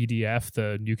the EDF,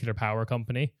 the nuclear power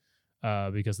company,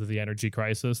 because of the energy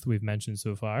crisis that we've mentioned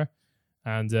so far.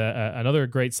 And another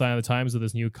great sign of the times of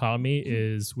this new economy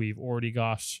is we've already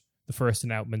got the first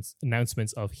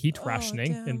announcements of heat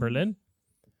rationing in Berlin.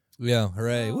 Yeah,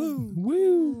 hooray.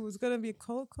 Woo. It's going to be a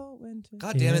cold winter.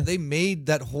 God damn it. They made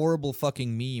that horrible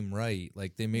fucking meme, right?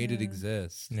 Like, they made it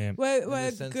exist. Yeah. Well,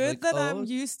 good like, that I'm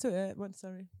used to it. What?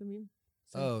 Sorry, the meme?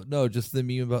 Sorry. Oh, no, just the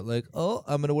meme about like, I'm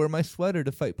going to wear my sweater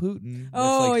to fight Putin.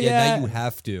 Oh, like, now you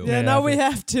have to. Yeah, now we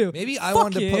have to. Maybe I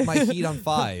wanted to put my heat on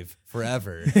 5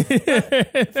 forever.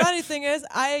 Funny thing is,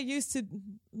 I used to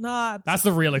not. That's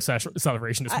the real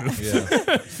acceleration this movie.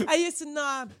 I used to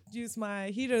not use my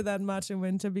heater that much in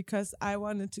winter because I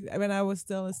wanted to, when I was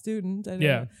still a student,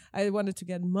 I wanted to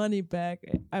get money back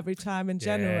every time in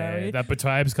January. That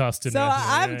Betriebskosten. So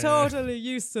I'm totally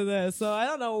used to this. So I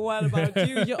don't know what about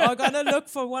you. You are going to look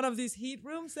for one of these heat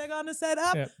rooms they're going to set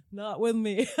up? Yeah. Not with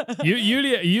me.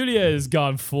 Julia has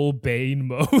gone full Bane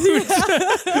mode.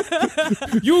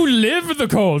 You live in the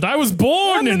cold. I was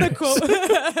born in the cold.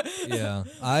 Yeah.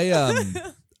 I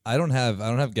don't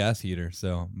have gas heater,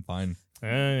 so I'm fine.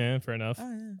 Yeah, fair enough.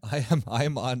 Oh, yeah.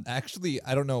 I'm on. Actually,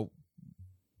 I don't know.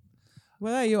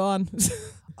 What are you on?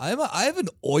 I have an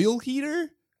oil heater.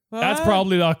 What? That's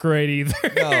probably not great either.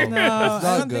 No, it's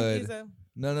not good.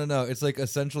 No. It's like a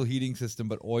central heating system,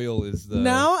 but oil is the.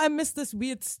 Now I miss this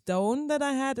weird stone that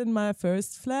I had in my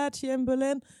first flat here in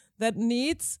Berlin. that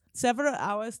needs several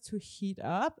hours to heat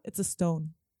up, it's a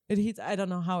stone. It heats. I don't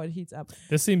know how it heats up.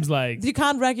 This seems like you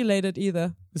can't regulate it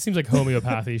either. This seems like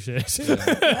homeopathy shit. Yeah.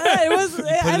 It was. You put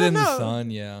I it don't in know. the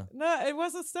sun, yeah. No, it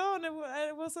was a stone. It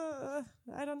was a.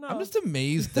 I don't know. I'm just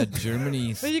amazed that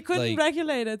Germany. But you couldn't like,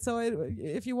 regulate it. So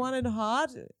if you want it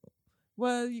hot,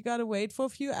 well, you gotta wait for a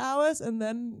few hours, and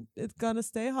then it's gonna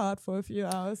stay hot for a few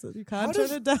hours. You can't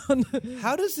turn it down.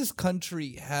 How does this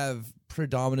country have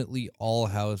predominantly all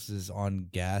houses on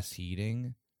gas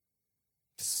heating?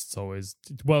 It's always,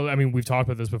 well, I mean, we've talked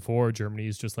about this before.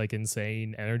 Germany's just like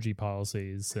insane energy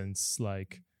policies since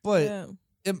like. But Yeah.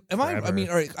 am I? I mean,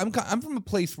 all right. I'm from a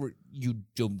place where you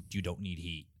don't need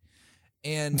heat,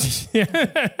 and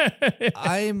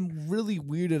I'm really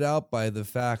weirded out by the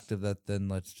fact of that. Then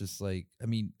let's just like, I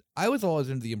mean, I was always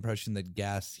under the impression that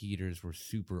gas heaters were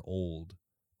super old,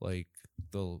 like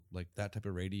that type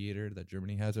of radiator that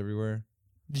Germany has everywhere.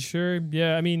 Sure.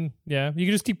 Yeah. I mean, yeah. You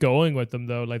can just keep going with them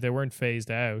though. Like they weren't phased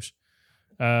out.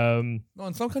 No,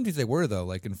 in some countries they were though.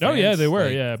 Like in France. Oh yeah, they were.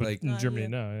 Like, yeah, but like in Germany,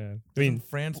 no. Yeah. I mean, mean,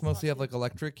 France mostly have like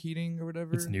electric heating or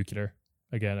whatever. it's nuclear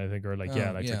again. I think, or like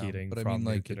electric heating. But I from mean,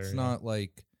 like nuclear, it's yeah. not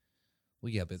like. Well,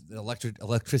 yeah, but the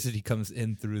electricity comes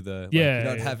in through the. Like, Yeah, you're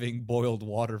not yeah. having boiled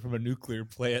water from a nuclear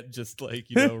plant just like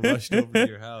rushed over to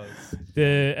your house.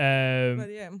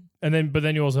 But yeah. But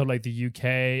then you also have like the UK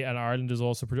and Ireland is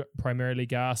also primarily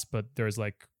gas, but there's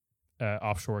like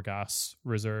offshore gas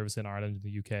reserves in Ireland and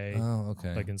the UK, Oh,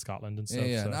 okay. like in Scotland and Yeah, stuff.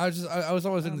 yeah. So. And I was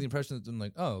always under the impression that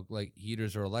like, oh, like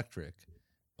heaters are electric,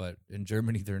 but in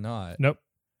Germany they're not. Nope,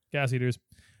 gas heaters.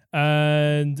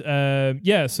 And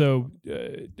so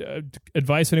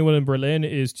advice for anyone in Berlin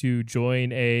is to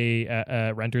join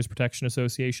a renters protection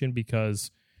association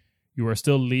because you are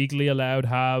still legally allowed to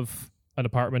have an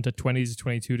apartment at 20 to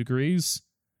 22 degrees.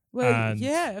 Well, And-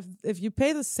 yeah, if you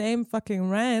pay the same fucking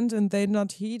rent and they're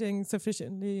not heating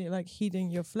sufficiently, like heating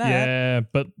your flat. Yeah,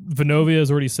 but Vonovia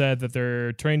has already said that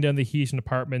they're turning down the heat in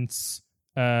apartments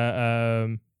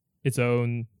that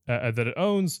it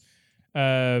owns,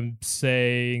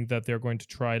 saying that they're going to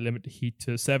try limit the heat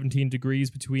to 17 degrees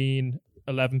between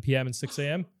 11 p.m. and 6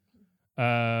 a.m.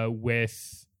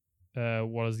 With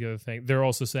what is the other thing? They're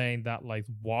also saying that like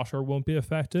water won't be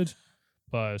affected,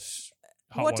 but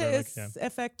hot Water water is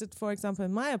affected, for example,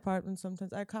 in my apartment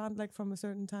sometimes. I can't, like, from a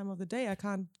certain time of the day, I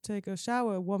can't take a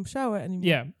warm shower anymore.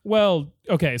 Yeah. Well,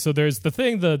 okay, so there's the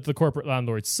thing that the corporate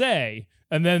landlords say,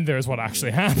 and then there's what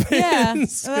actually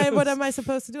happens. Yeah. What am I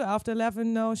supposed to do? After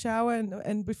 11, no shower,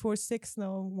 and before 6,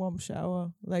 no warm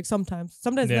shower. Like sometimes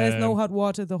there's no hot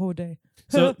water the whole day.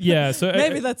 So yeah, so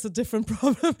maybe that's a different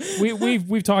problem.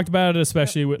 we've talked about it,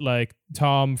 especially with like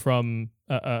Tom from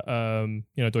Deutsche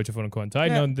Wohnen Co.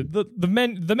 Enteignung,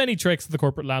 the many tricks the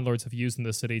corporate landlords have used in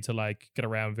the city to like get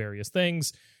around various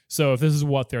things. So if this is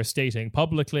what they're stating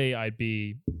publicly,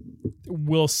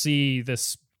 we'll see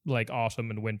this like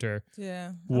autumn and winter.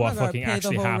 Yeah, what I'm not fucking gonna pay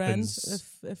actually the whole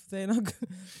happens? Rent if they're not.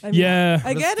 I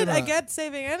get it. I get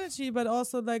saving energy, but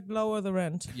also like lower the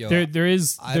rent. Yo, I have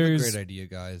a great idea,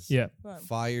 guys. Yeah.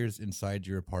 Fires inside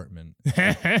your apartment.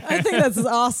 I think that's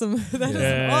awesome. That is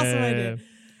an awesome idea.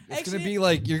 It's gonna be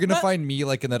like you're gonna find me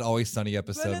like in that Always Sunny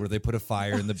episode where they put a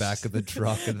fire in the back of the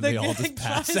truck and they all just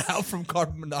pass out from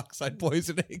carbon monoxide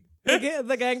poisoning.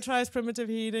 The gang tries primitive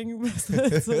heating.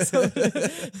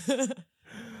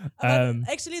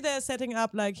 Actually, they're setting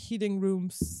up like heating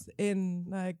rooms in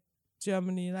like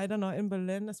Germany, and I don't know, in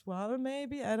Berlin as well.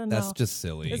 Maybe I don't know. That's just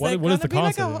silly. It's What is the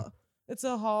concept? It's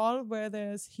a hall where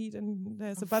there's heat and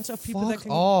there's a bunch of people Fuck that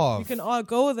can off. you can all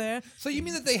go there. So you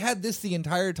mean that they had this the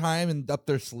entire time and up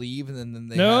their sleeve, and then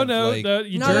they No, have, no, like, no.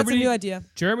 That's a new idea.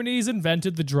 Germany's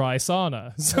invented the dry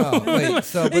sauna. So Oh, wait,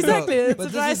 so but Exactly, no, it's but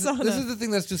a dry this is, sauna. This is the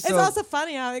thing that's just It's so also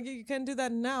funny how you can do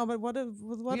that now, but what if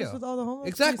with all the homework?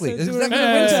 exactly. you It's do during exactly the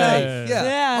what I'm winter? saying. Yeah.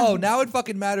 Yeah. Oh, now it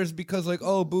fucking matters because like,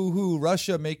 oh, boo hoo,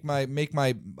 Russia make me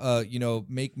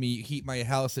heat my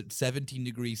house at 17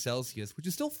 degrees Celsius, which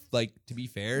is still like, to be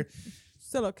fair,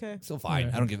 Still okay. still fine.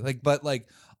 Yeah. I don't give like, but like,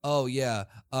 oh yeah.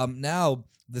 Now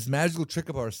this magical trick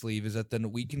up our sleeve is that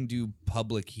then we can do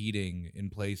public heating in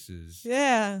places.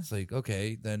 Yeah. It's like,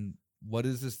 okay, then what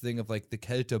is this thing of like the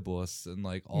Kältebus and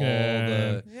like all Yeah.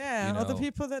 the Yeah. you All the know.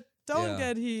 people that don't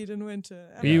Yeah. get heat in winter.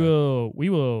 we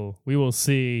will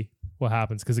see what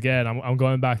happens. Because again, I'm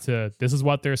going back to this is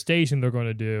what they're stating they're going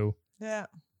to do. Yeah.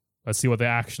 Let's see what they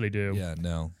actually do. Yeah,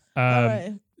 no. All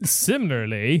right.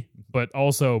 Similarly, but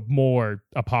also more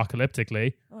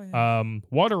apocalyptically, Oh, yeah.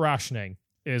 water rationing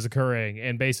is occurring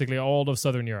in basically all of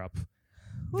Southern Europe.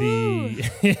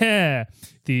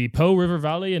 The Po River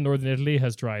Valley in northern Italy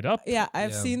has dried up. Yeah,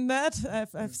 I've seen that.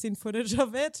 I've seen footage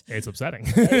of it. It's upsetting.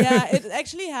 Yeah, it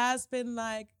actually has been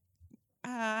like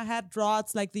had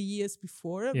droughts like the years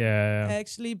before. Yeah,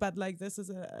 actually, but like this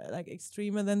is like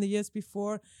extremer than the years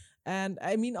before, and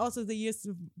I mean also the years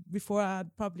before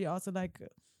had probably also like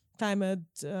climate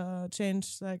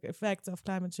change, like effects of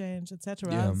climate change,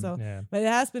 etc. But it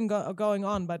has been going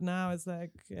on, but now it's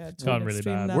like it's gone really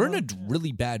bad. We're in a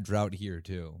really bad drought here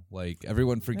too. Like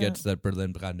everyone forgets that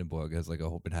Berlin Brandenburg has like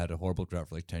had a horrible drought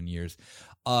for like 10 years,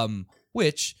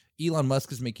 which Elon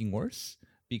Musk is making worse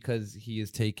because he is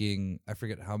taking I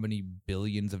forget how many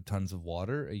billions of tons of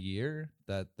water a year.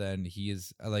 That then he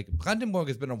is like Brandenburg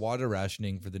has been a water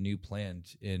rationing for the new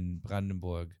plant in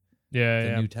Brandenburg.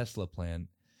 The new Tesla plant.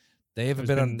 They've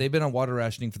been on water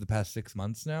rationing for the past 6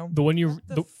 months now. The one you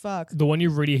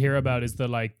really hear about is the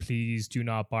like, please do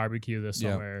not barbecue this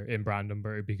summer in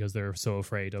Brandenburg because they're so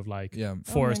afraid of like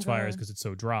forest fires because it's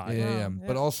so dry. Yeah.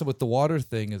 But also with the water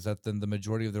thing is that then the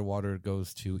majority of their water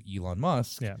goes to Elon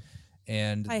Musk. Yeah.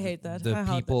 And I hate that. The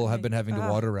people have been having to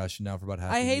water ration now for about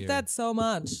half a year. I hate that so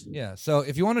much. Yeah. So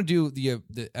if you want to do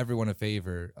the everyone a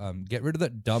favor, get rid of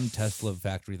that dumb Tesla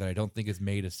factory that I don't think has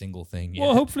made a single thing yet.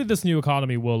 Well, hopefully this new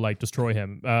economy will like destroy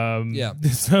him. Yeah.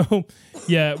 So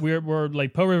yeah, we're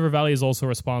like Po River Valley is also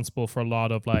responsible for a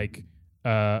lot of like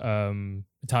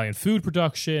Italian food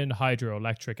production,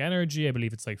 hydroelectric energy. I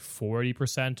believe it's like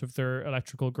 40% of their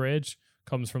electrical grid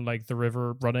comes from like the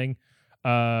river running.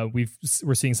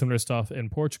 We're seeing similar stuff in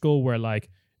Portugal where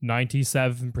like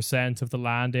 97% of the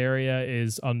land area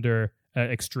is under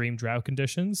extreme drought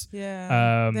conditions.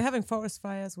 Yeah, they're having forest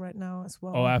fires right now as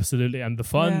well. Oh, absolutely. And the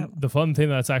fun thing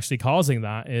that's actually causing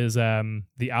that is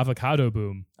the avocado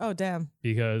boom. Oh, damn!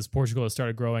 Because Portugal has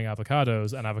started growing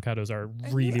avocados, and avocados are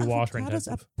really water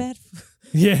intensive. Avocados are bad.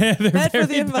 They're bad for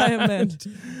the environment.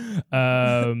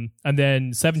 And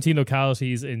then 17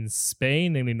 localities in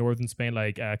Spain, namely northern Spain,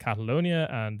 like Catalonia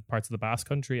and parts of the Basque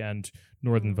Country and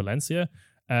northern Valencia,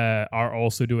 are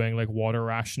also doing like water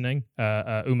rationing.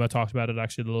 Uma talked about it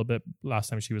actually a little bit last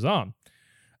time she was on.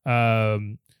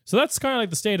 So that's kind of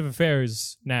like the state of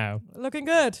affairs now. Looking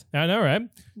good. I know, right?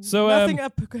 So nothing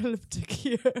apocalyptic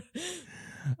here.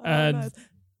 And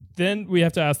then we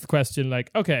have to ask the question,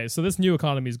 like, okay, so this new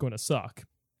economy is going to suck.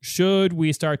 Should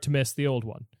we start to miss the old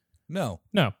one? No.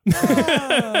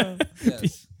 Oh.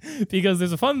 Yes. Because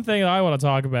there's a fun thing that I want to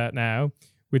talk about now,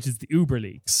 which is the Uber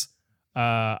leaks.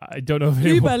 I don't know if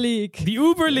Uber leak. The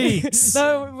Uber leaks.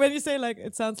 So when you say like,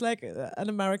 it sounds like an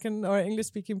American or English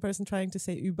speaking person trying to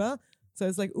say Uber. So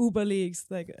it's like Uber leaks.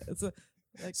 Like it's a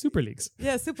like super leaks.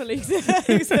 Yeah, super leaks.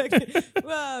 Exactly.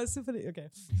 Wow, super leaks. Okay.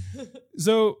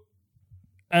 So,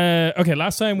 okay.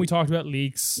 Last time we talked about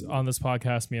leaks on this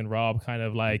podcast, me and Rob kind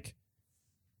of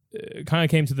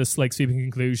came to this like sweeping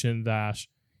conclusion that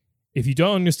if you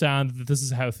don't understand that this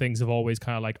is how things have always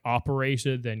kind of like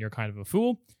operated, then you're kind of a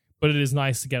fool. But it is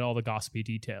nice to get all the gossipy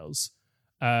details.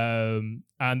 And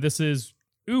this is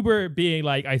Uber being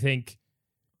like, I think,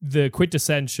 the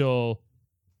quintessential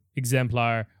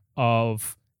exemplar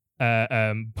of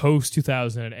post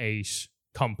 2008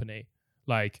 company,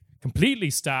 like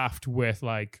completely staffed with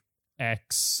like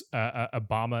ex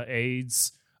Obama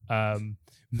aides,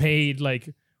 made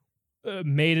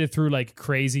it through like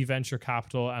crazy venture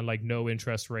capital and like no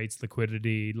interest rates,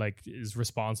 liquidity, like is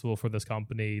responsible for this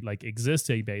company like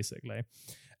existing basically.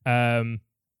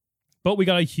 But we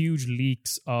got a huge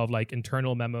leaks of like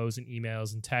internal memos and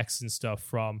emails and texts and stuff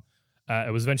from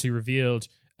it was eventually revealed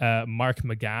Mark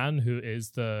McGann, who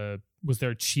was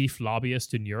their chief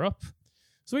lobbyist in Europe.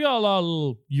 So we got a lot of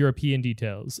little European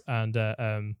details,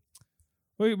 and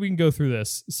we can go through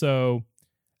this. So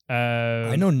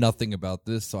I know nothing about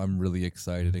this, so I'm really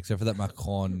excited, except for that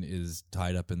Macron is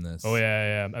tied up in this. Oh,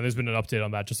 yeah. And there's been an update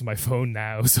on that just on my phone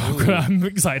now, so I'm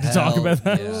excited to talk about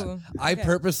that. Yeah. Ooh, I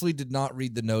purposely did not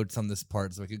read the notes on this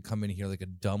part so I could come in here like a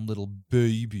dumb little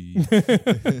baby.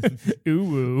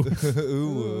 Ooh.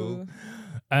 Ooh.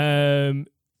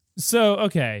 So,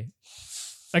 okay.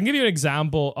 I can give you an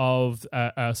example of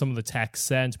some of the texts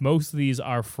sent. Most of these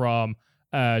are from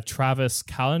Travis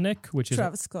Kalanick, which is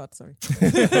Travis Scott. Sorry,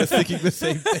 I was thinking the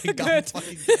same thing. God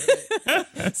fucking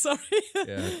sorry.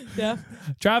 Yeah.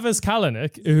 Travis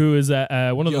Kalanick, who is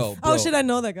one of the. Oh shit! I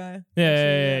know that guy.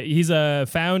 Yeah. He's a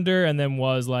founder and then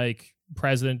was like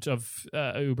president of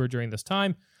Uber during this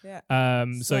time. Yeah.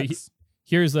 So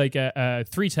here's like 3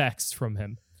 texts from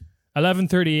him.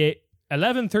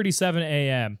 11:37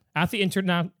 a.m. at the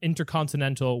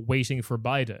Intercontinental waiting for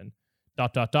Biden. ...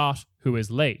 Who is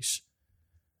late.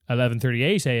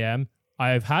 11:38 a.m.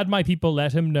 I've had my people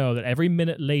let him know that every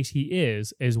minute late he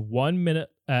is 1 minute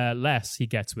less he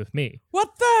gets with me. What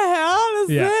the hell is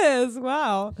this?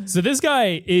 Wow. So this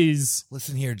guy is.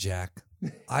 Listen here, Jack.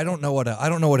 I don't know what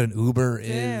an Uber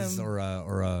is or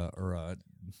a.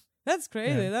 That's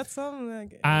crazy. That's something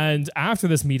like. And after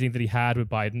this meeting that he had with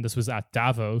Biden, this was at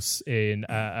Davos in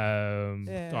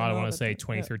I don't want to say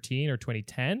 2013 or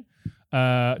 2010.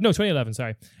 No, 2011.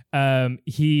 Sorry.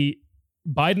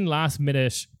 Biden last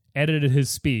minute edited his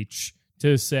speech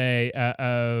to say,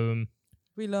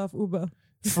 "We love Uber."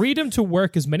 Freedom to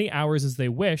work as many hours as they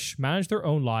wish, manage their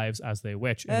own lives as they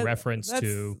wish, in reference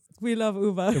to "We love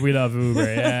Uber." We love Uber.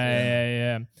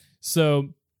 Yeah. So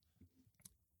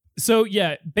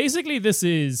yeah, basically this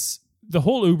is the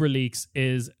whole Uber leaks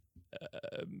is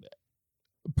a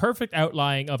perfect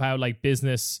outline of how like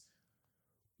business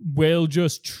will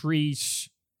just treat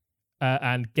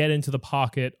and get into the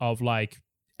pocket of like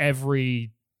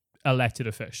every elected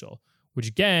official. Which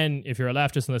again, if you're a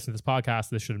leftist and listening to this podcast,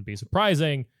 this shouldn't be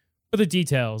surprising, but the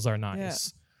details are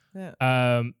nice.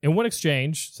 Yeah. In one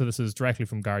exchange, so this is directly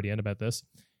from Guardian about this.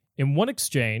 In one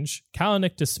exchange,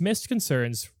 Kalanick dismissed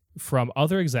concerns from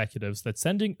other executives that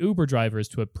sending Uber drivers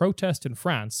to a protest in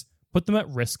France put them at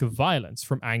risk of violence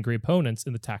from angry opponents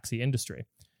in the taxi industry.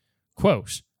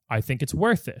 Quote, I think it's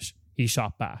worth it, he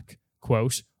shot back.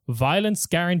 Quote, violence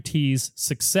guarantees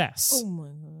success. Oh my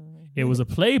God. It was a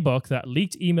playbook that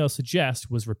leaked emails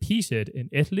suggest was repeated in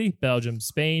Italy, Belgium,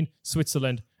 Spain,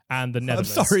 Switzerland, and the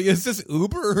Netherlands. I'm sorry, is this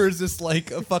Uber or is this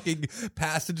like a fucking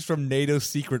passage from NATO's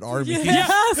secret army? Yeah,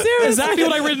 seriously. Exactly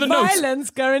what I read in the notes.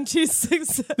 Violence guarantees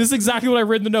success. This is exactly what I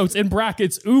read in the notes. In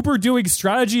brackets, Uber doing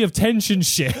strategy of tension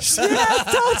shit. Yeah,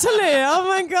 totally. Oh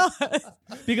my God.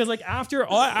 Because like after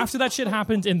that shit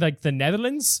happened in like the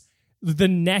Netherlands, the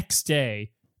next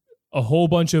day, a whole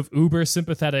bunch of Uber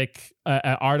sympathetic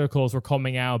articles were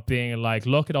coming out being like,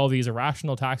 look at all these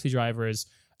irrational taxi drivers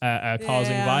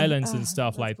causing violence and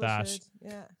stuff like bullshit. that.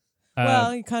 Yeah.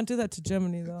 Well, you can't do that to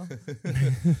Germany though.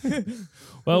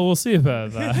 Well, we'll see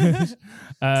about that.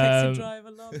 Taxi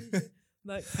driver lobby.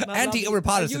 Like, anti-Uber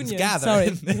partisans gather. Sorry.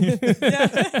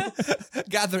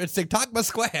 Gather at Syntagma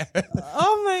Square.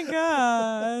 Oh my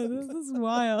God. This is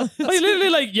wild. Like literally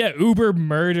like, yeah, Uber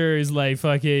murders like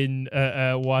fucking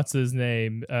what's his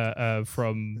name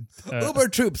from Uber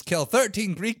troops kill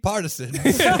 13 Greek partisans.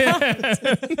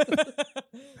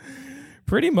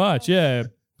 Pretty much, yeah.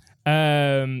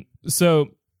 So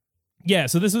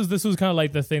this was kind of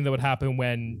like the thing that would happen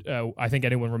when I think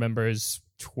anyone remembers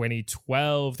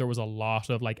 2012. There was a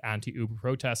lot of like anti-Uber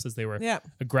protests as they were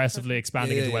aggressively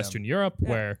expanding into Western Europe,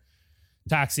 where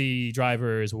taxi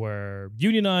drivers were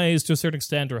unionized to a certain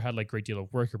extent or had like a great deal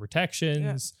of worker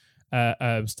protections,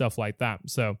 stuff like that.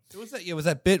 So it was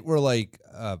that bit where like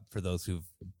for those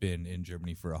who've been in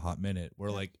Germany for a hot minute, where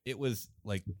like it was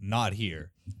like not here.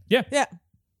 Yeah.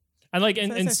 And like,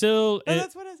 and still,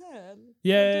 that's what I said.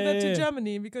 Yeah, do that to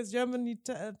Germany because German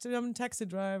taxi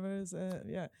drivers.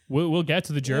 We'll get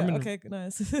to the German. Okay,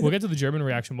 nice. We'll get to the German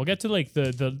reaction. We'll get to like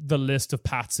the list of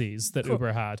patsies that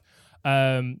Uber had.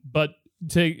 But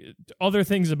to other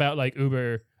things about like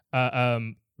Uber,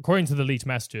 according to the leaked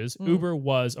messages, Uber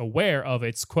was aware of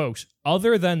its quote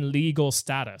other than legal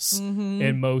status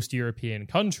in most European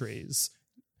countries,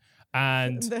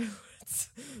 and.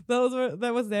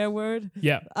 That was their word.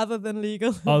 Yeah. Other than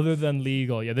legal. Other than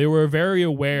legal. Yeah. They were very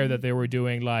aware that they were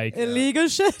doing like illegal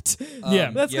shit.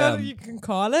 That's what you can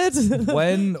call it.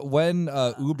 when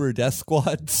Uber death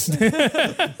squads.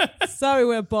 Sorry,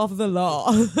 we're above the law.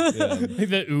 Like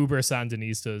the Uber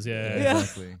Sandinistas. Yeah.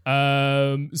 Exactly.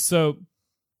 So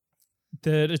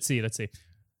let's see.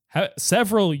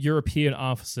 Several European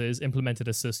offices implemented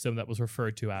a system that was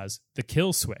referred to as the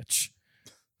kill switch.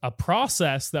 A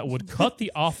process that would cut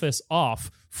the office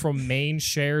off from main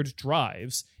shared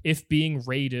drives if being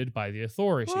raided by the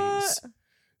authorities. What?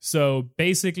 So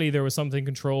basically there was something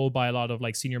controlled by a lot of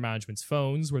like senior management's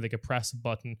phones where they could press a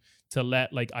button to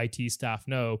let like IT staff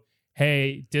know,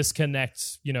 hey,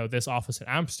 disconnect, this office in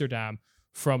Amsterdam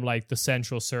from like the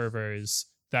central servers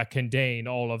that contain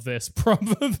all of this.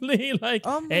 Probably like,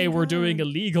 hey, we're doing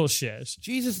illegal shit.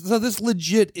 Jesus. So this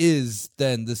legit is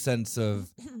then the sense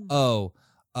of,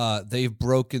 they've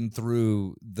broken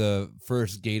through the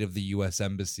first gate of the U.S.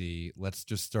 Embassy. Let's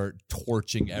just start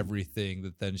torching everything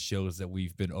that then shows that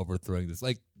we've been overthrowing this.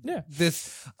 Like,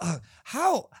 this.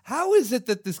 How is it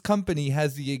that this company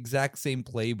has the exact same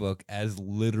playbook as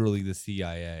literally the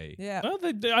CIA? Yeah. Well,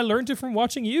 I learned it from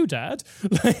watching you, Dad.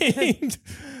 Like,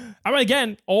 I mean,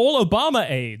 again, all Obama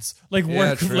aides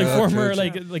work former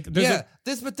there's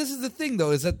this is the thing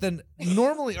though, is that then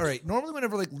normally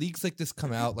whenever like leaks like this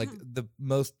come out, like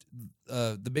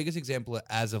the biggest example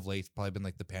as of late has probably been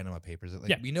like the Panama Papers.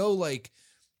 Like we know like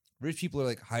rich people are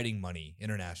like hiding money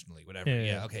internationally, whatever.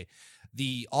 Yeah, okay.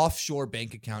 The offshore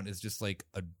bank account is just like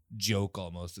a joke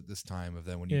almost at this time of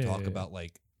them when you talk about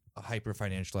like a hyper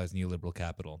financialized neoliberal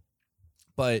capital.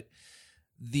 But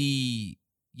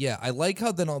I like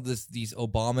how then all these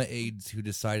Obama aides who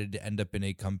decided to end up in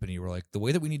a company were like, the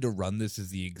way that we need to run this is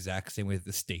the exact same way that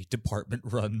the State Department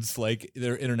runs like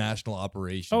their international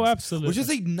operations. Oh, absolutely. Which is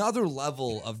another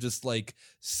level of just like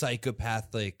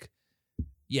psychopathic,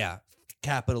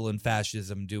 capital and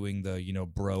fascism doing the,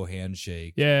 bro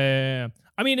handshake. Yeah.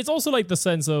 I mean, it's also like the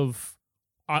sense of,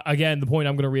 again, the point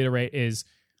I'm going to reiterate is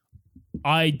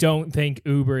I don't think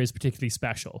Uber is particularly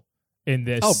special in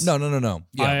this. Oh, no.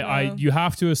 Yeah. You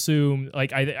have to assume,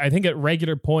 like, I think at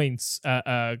regular points,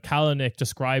 Kalanick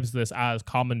describes this as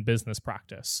common business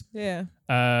practice. Yeah.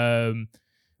 But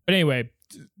anyway,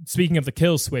 speaking of the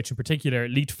kill switch in particular,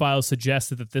 leaked files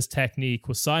suggested that this technique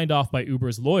was signed off by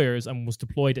Uber's lawyers and was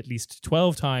deployed at least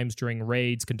 12 times during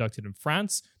raids conducted in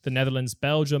France, the Netherlands,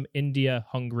 Belgium, India,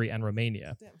 Hungary, and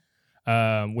Romania.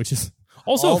 Which is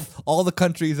also all the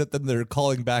countries that then they're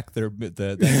calling back the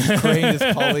Ukraine is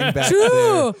calling back.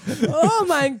 True. Oh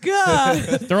my God.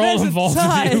 They're all involved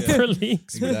in the Uber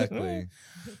leaks. Exactly.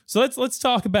 So let's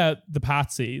talk about the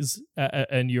patsies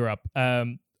in Europe.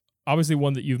 Obviously,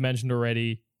 one that you've mentioned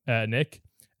already, Nick,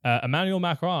 Emmanuel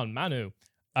Macron, Manu.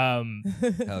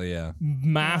 Hell yeah.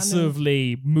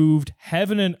 Massively moved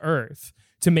heaven and earth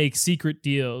to make secret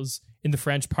deals in the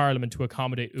French parliament to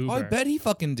accommodate Uber. Oh, I bet he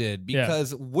fucking did,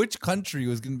 because which country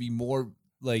was going to be more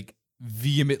like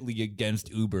vehemently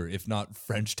against Uber if not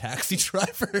French taxi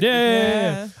drivers?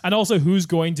 Yeah. And also, who's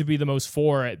going to be the most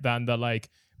for it than the like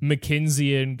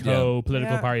McKinsey and Co.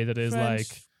 political party that is French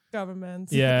like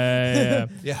government. Yeah.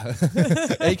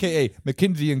 AKA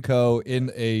McKinsey and Co. in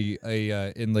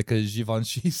like a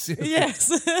Givenchy suit.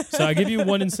 Yes. So I'll give you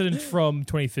one incident from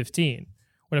 2015.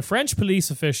 When a French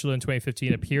police official in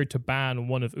 2015 appeared to ban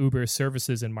one of Uber's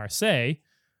services in Marseille,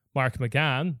 Marc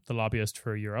Magan, the lobbyist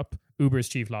for Europe, Uber's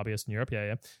chief lobbyist in Europe,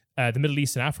 the Middle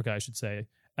East and Africa, I should say,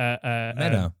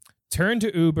 turned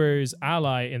to Uber's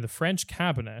ally in the French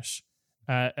cabinet,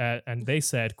 and they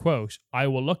said, quote, "I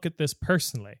will look at this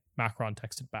personally," Macron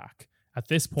texted back. At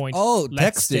this point,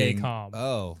 let's stay calm.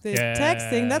 Oh,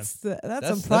 texting, that's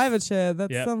some private shit.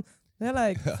 That's some... They're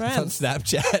like friends. On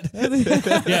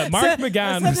Snapchat. Yeah, Marc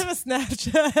Magan. Send him a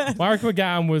Snapchat. Marc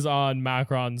Magan was on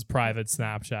Macron's private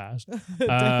Snapchat.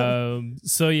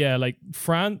 So yeah, like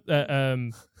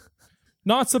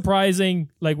not surprising.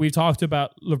 Like we've talked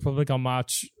about Le République En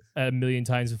Marche a million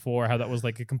times before, how that was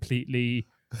like a completely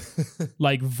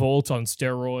like Volt on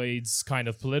steroids kind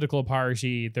of political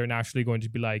party. They're naturally going to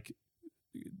be like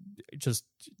just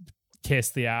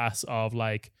kiss the ass of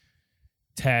like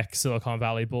tech Silicon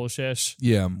Valley bullshit.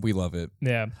 Yeah, we love it.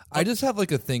 Yeah. I just have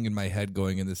like a thing in my head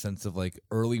going in the sense of like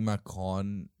early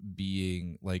Macron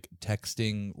being like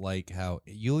texting, like how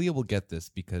Yulia will get this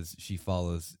because she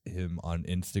follows him on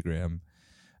Instagram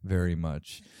very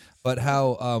much. But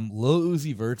how Lil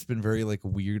Uzi Vert's been very like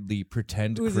weirdly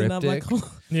pretend cryptic.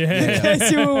 Yeah. In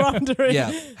case you were wondering.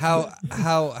 Yeah. How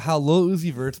Lil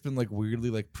Uzi Vert's been like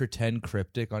weirdly like pretend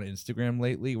cryptic on Instagram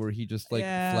lately, where he just like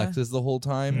flexes the whole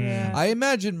time. Yeah. I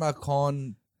imagine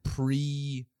Macron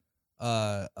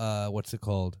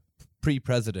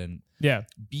pre-president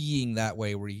being that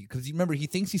way, where because you remember he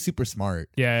thinks he's super smart.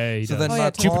 Yeah, he so does. Then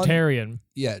Macron, Jupiterian.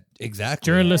 Yeah, exactly.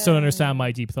 Journalists don't understand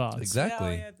my deep thoughts.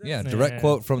 Exactly. Direct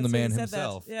quote from the man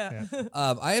himself. Yeah.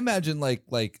 I imagine like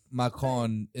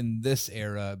Macron in this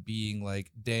era being like,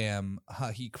 damn,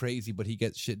 he crazy, but he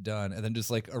gets shit done, and then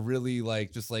just like a really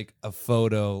like just like a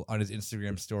photo on his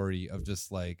Instagram story of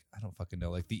just like, I don't fucking know,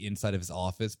 like the inside of his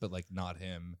office, but like not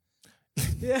him.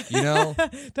 Yeah. You know?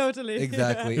 Totally.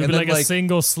 Exactly. It'd be like a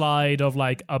single slide of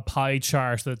like a pie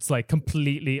chart that's like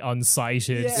completely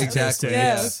unsighted. Yeah. Exactly.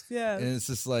 Yes. And it's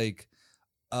just like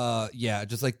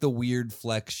just like the weird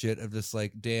flex shit of just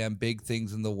like, damn, big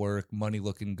things in the work, money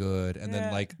looking good, and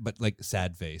then like but like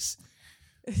sad face.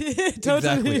 Totally.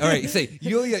 Exactly. All right, say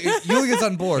Yulia's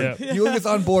on board. Yeah. Yulia's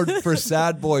on board for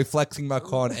sad boy flexing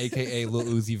Macron, aka Lil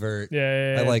Uzi Vert.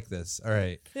 Yeah. I like this. All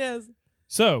right. Yes.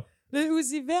 So Le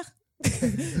Uzi Vert.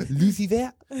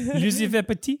 Lucifer. Lucifer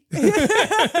Petit.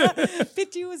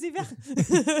 Petit Lucifer.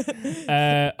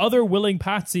 Other willing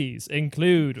patsies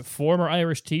include former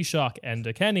Irish Taoiseach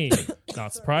Enda Kenny.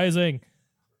 Not surprising.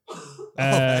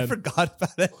 I forgot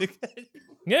about it.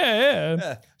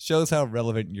 Yeah. Shows how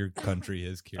relevant your country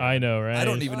is, Kieran. I know, right? I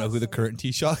don't even know who the current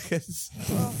Taoiseach is.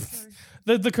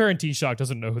 The current Taoiseach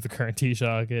doesn't know who the current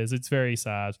Taoiseach is. It's very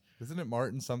sad. Isn't it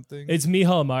Martin something? It's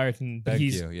Micheál Martin. But Thank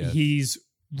you, yes. He's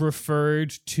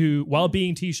referred to, while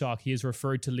being Taoiseach, he is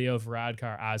referred to Leo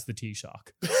Varadkar as the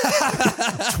Taoiseach.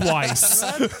 Twice.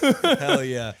 Hell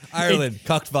yeah. Ireland,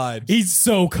 cucked vibes. He's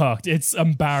so cucked. It's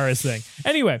embarrassing.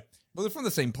 Anyway. Well, they're from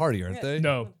the same party, aren't they?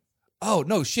 No. Oh,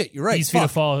 no, shit. You're right. He's Fianna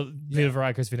Fáil. Leo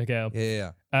Varadkar's Fianna Gael.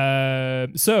 Yeah.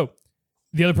 So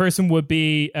the other person would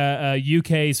be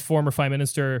UK's former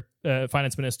finance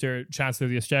minister, Chancellor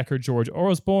of the Exchequer, George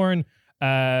Osborne,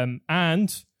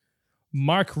 and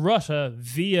Mark Rutte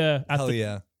via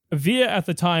at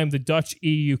the time the Dutch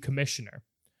EU commissioner.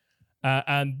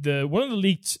 And one of the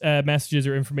leaked messages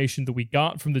or information that we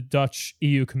got from the Dutch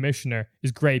EU commissioner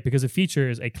is great because it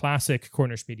features a classic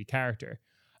Cornish media character.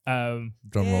 Drum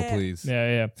roll, please.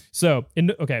 Yeah. So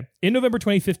in November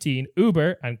 2015,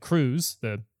 Uber and Cruz,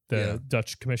 the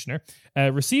Dutch commissioner,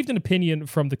 received an opinion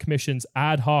from the Commission's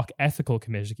ad hoc ethical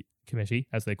committee,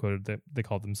 as they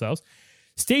called themselves,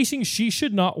 stating she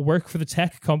should not work for the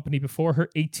tech company before her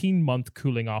 18-month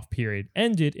cooling off period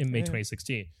ended in May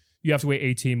 2016. You have to wait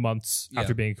 18 months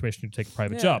after being a commissioner to take a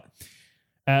private job.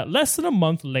 Less than a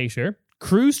month later,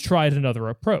 Cruz tried another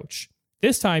approach.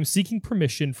 This time seeking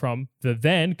permission from the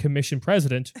then Commission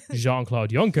President, Jean-Claude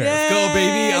Juncker. Let's go,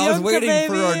 baby. I was Juncker, waiting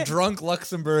for our drunk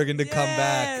Luxembourgan to come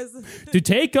back. To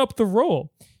take up the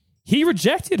role. He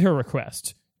rejected her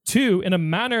request, too, in a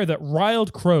manner that riled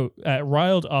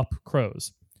up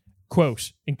Crows.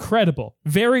 Quote, incredible,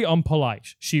 very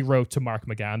unpolite, she wrote to Mark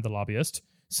McGann, the lobbyist,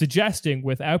 suggesting,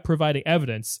 without providing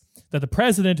evidence, that the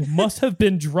president must have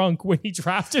been drunk when he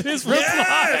drafted his reply.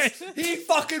 Yes! He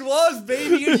fucking was,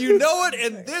 baby, and you know it.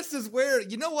 And this is where,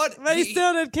 you know what? But he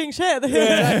still did king shit.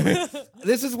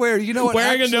 This is where, you know what?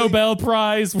 Wearing a Nobel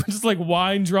Prize, we're just like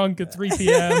wine drunk at 3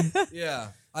 p.m.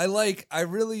 Yeah. I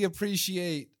really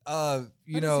appreciate, do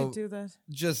that?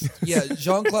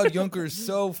 Jean-Claude Juncker is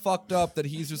so fucked up that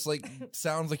he's just like,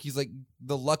 sounds like he's like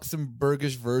the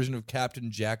Luxembourgish version of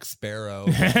Captain Jack Sparrow.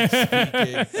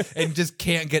 And just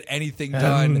can't get anything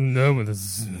done. No,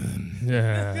 this.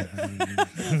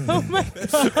 Oh my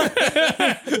God.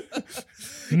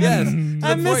 Yes,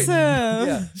 I miss him.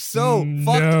 Yeah, so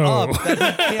fucked up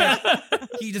that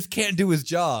he just can't do his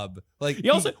job. Like he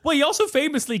also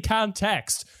famously can't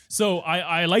text. So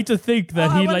I like to think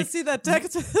that I want to see that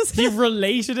text. he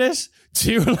related it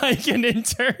to like an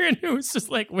intern who was just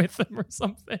like with him or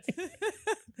something.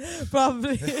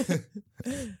 Probably.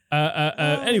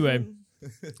 Anyway,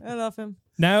 I love him.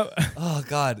 now. Oh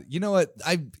God, you know what?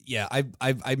 I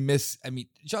miss. I mean,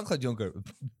 Jean-Claude Juncker,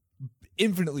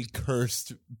 infinitely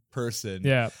cursed person.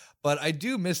 Yeah, but I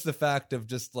do miss the fact of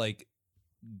just like,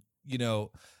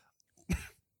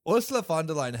 Ursula von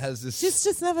der Leyen has this. She's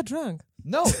just never drunk.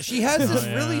 No, she has this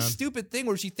really stupid thing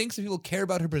where she thinks that people care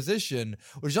about her position.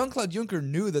 Where Jean-Claude Juncker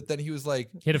knew that, then he was like,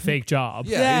 he had a fake job.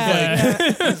 He's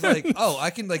like, oh,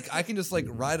 I can just like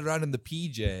ride around in the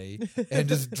PJ and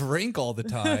just drink all the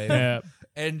time.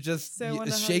 And just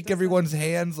shake everyone's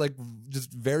hands like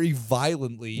just very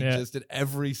violently, just at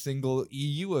every single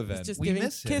EU event. Just we giving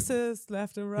miss him. kisses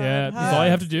left and right. Yeah, that's all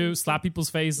you have to do. Slap people's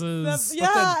faces.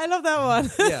 I love that one.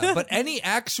 Yeah, but any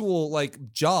actual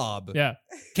like job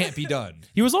can't be done.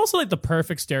 He was also like the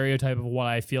perfect stereotype of what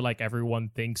I feel like everyone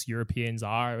thinks Europeans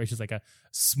are, which is like a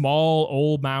small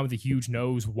old man with a huge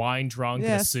nose, wine drunk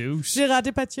in a suit. Gérard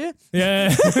Depardieu.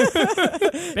 Yeah,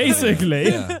 basically.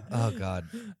 Yeah. Oh God.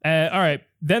 All right.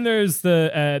 Then there's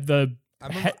the.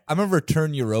 I'm a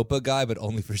return Europa guy, but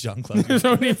only for Jean-Claude Juncker.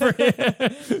 Only for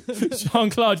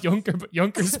Jean-Claude Juncker, but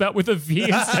Juncker spelled with a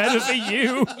V instead of a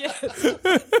U. Yes.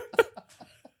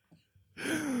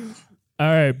 All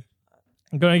right.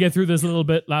 I'm going to get through this a little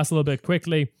bit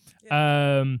quickly.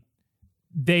 They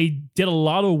did a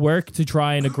lot of work to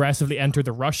try and aggressively enter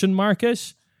the Russian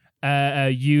market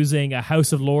using a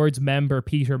House of Lords member,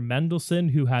 Peter Mendelsohn,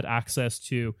 who had access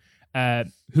to,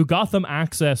 who got them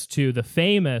access to the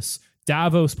famous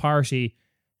Davos party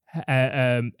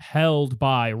held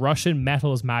by Russian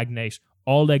metals magnate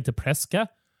Oleg Depreska.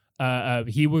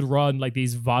 He would run like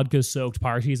these vodka-soaked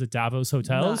parties at Davos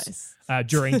hotels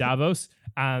during Davos,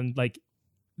 and like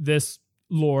this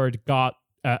lord got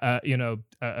Kalanick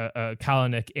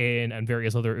in and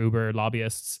various other Uber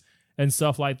lobbyists and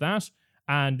stuff like that.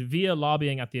 And via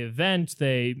lobbying at the event,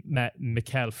 they met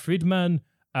Mikhail Friedman,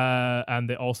 and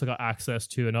they also got access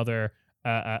to another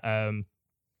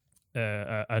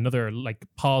like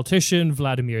politician,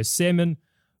 Vladimir Senin,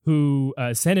 who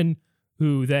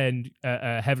then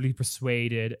heavily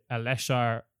persuaded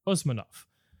Alexei Usmanov.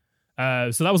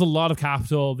 So that was a lot of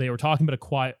capital. They were talking about it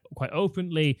quite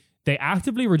openly. They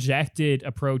actively rejected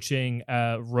approaching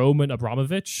Roman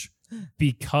Abramovich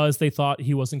because they thought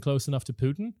he wasn't close enough to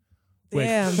Putin.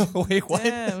 Damn. Wait, what?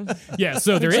 Damn. Yeah,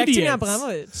 so they're Rejecting idiots.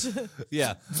 Abramovich.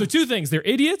 Yeah. So two things: they're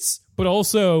idiots, but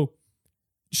also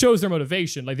shows their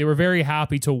motivation. Like they were very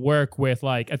happy to work with.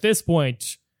 Like at this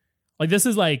point, like this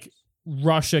is like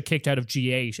Russia kicked out of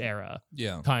G8 era,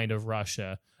 kind of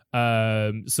Russia.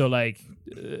 So like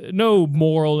no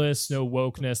moralness, no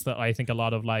wokeness that I think a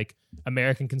lot of like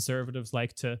American conservatives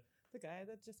like to. The guy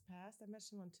that just passed, I met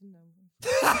him on Tinder.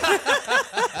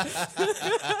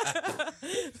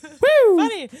 Woo!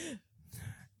 Funny.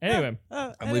 Anyway,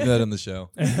 I'm leaving that in the show.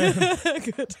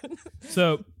 Good.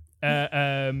 So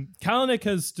Kalanick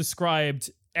has described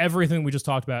everything we just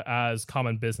talked about as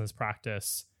common business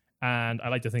practice, and I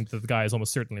like to think that the guy is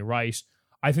almost certainly right.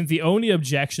 I think the only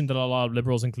objection that a lot of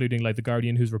liberals, including like The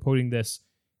Guardian, who's reporting this,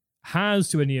 has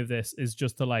to any of this is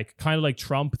just the like kind of like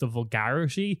Trump, the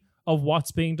vulgarity of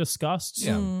what's being discussed.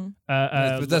 Yeah,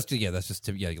 but that's just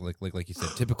like you said,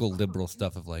 typical liberal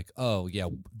stuff of like, oh yeah,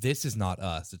 this is not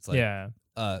us. It's like,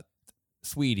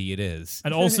 sweetie, it is.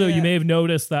 And also, you may have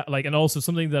noticed that, like, and also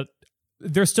something that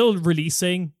they're still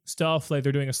releasing stuff, like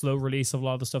they're doing a slow release of a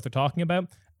lot of the stuff they're talking about.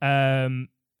 And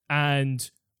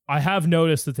I have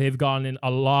noticed that they've gone in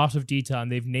a lot of detail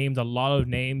and they've named a lot of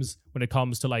names when it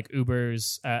comes to like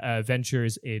Uber's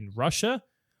ventures in Russia.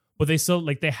 But they still,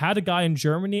 like, they had a guy in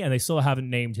Germany and they still haven't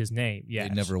named his name yet.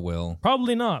 They never will.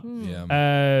 Probably not.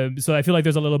 Yeah. So I feel like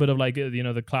there's a little bit of like, you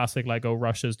know, the classic like, oh,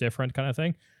 Russia's different kind of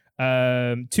thing.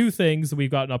 Two things that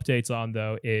we've gotten updates on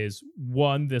though is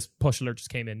one, this push alert just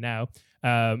came in now.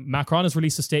 Macron has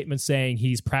released a statement saying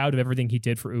he's proud of everything he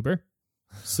did for Uber.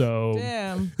 So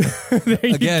damn.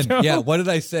 Again, yeah. What did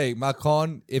I say?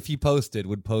 Macron, if he posted,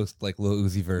 would post like Lil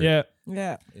Uzi Vert.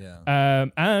 Yeah.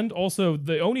 And also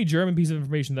the only German piece of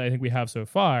information that I think we have so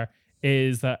far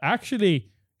is that actually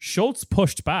Schultz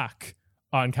pushed back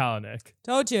on Kalanick.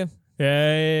 Told you.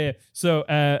 Yeah. So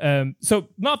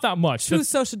not that much. True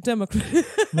social democrat.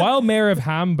 While mayor of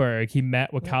Hamburg, he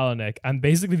met with Kalanick, and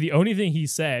basically the only thing he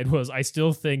said was, "I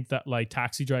still think that like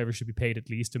taxi drivers should be paid at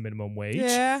least a minimum wage."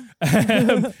 Yeah.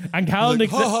 And Kalanick,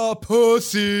 haha,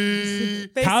 pussy.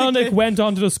 Kalanick went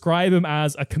on to describe him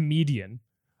as a comedian.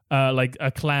 Like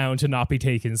a clown to not be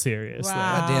taken seriously.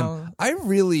 Wow. Damn, I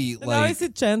really like. Now he's a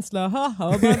chancellor.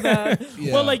 How about that?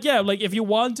 Well, like if you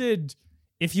wanted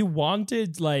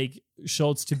like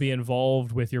Schultz to be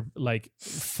involved with your like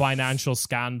financial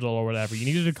scandal or whatever, you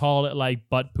needed to call it like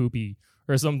butt poopy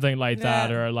or something like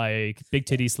that, or like big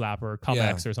titty slap or cum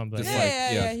X or something.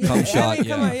 Just cum shot.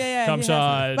 Cum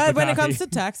shot. But when it comes to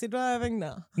taxi driving,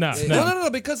 no. No.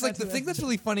 Because like the thing that's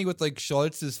really funny with like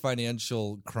Schultz's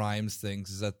financial crimes things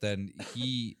is that then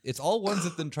it's all ones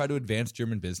that then try to advance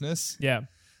German business. Yeah.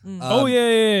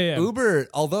 Yeah. Uber,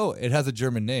 although it has a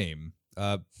German name.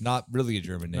 Not really a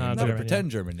German name, not a pretend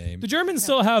German name. The Germans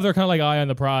still have their kind of like eye on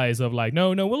the prize of like,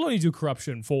 no, we'll only do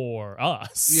corruption for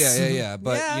us. Yeah.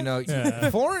 But you know,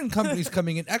 foreign companies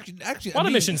coming in. Actually, what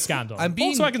a mission scandal.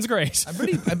 Volkswagen's great.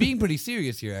 I'm being pretty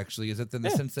serious here. Actually, is that in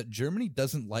the sense that Germany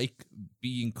doesn't like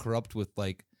being corrupt with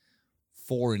like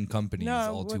foreign companies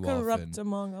all too often. No, we're corrupt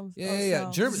among ourselves. Yeah.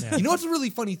 German. You know what's a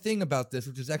really funny thing about this,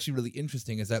 which is actually really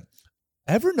interesting, is that.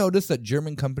 Ever notice that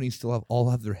German companies still all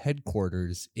have their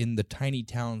headquarters in the tiny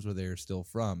towns where they're still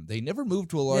from? They never moved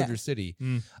to a larger city.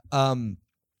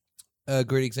 A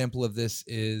great example of this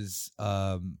is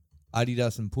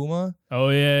Adidas and Puma.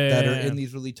 That are in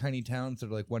these really tiny towns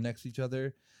that are like one next to each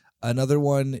other. Another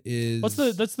one is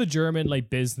that's the German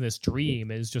like business dream,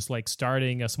 is just like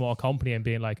starting a small company and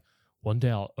being like, one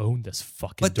day I'll own this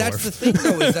fucking. But that's the thing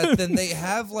though, is that then they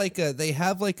have like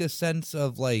a sense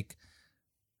of like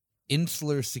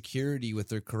insular security with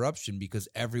their corruption because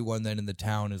everyone then in the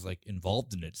town is like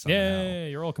involved in it somehow. Yeah,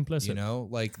 you're all complicit. You know,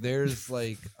 like there's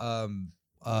like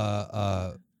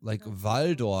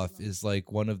Waldorf is like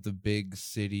one of the big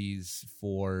cities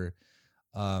for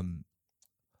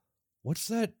what's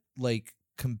that like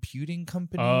computing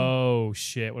company? Oh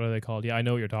shit, what are they called? Yeah, I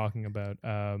know what you're talking about.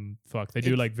 They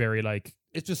do like very like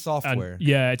it's just software.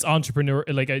 It's entrepreneur,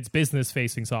 like it's business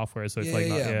facing software. So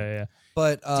it's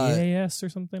But DAS or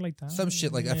something like that. Some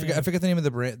shit like I forget the name of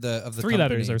the brand of the 3 company.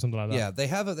 letters or something like that. Yeah, they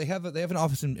have an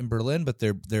office in Berlin, but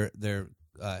their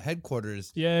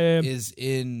headquarters is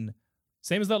in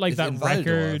Same as that, like, that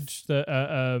record,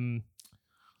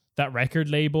 that record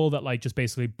label that, like, just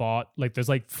basically bought, like, there's,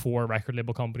 like, 4 record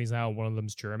label companies now. One of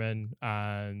them's German,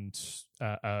 and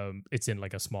it's in,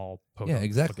 like, a small Yeah,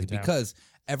 exactly. Because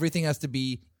everything has to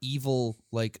be evil,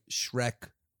 like, Shrek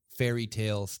fairy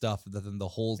tale stuff, that then the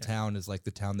whole town is like the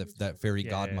town that fairy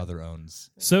godmother owns.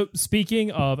 So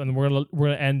speaking of, and we're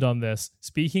gonna end on this,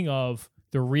 speaking of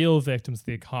the real victims of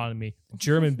the economy,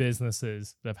 German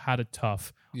businesses that have had it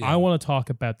tough, I want to talk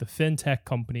about the fintech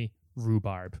company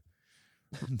Rhubarb.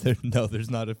 There's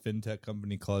not a fintech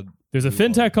company called There's a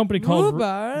fintech company called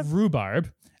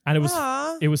Rhubarb, and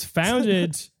it was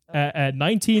founded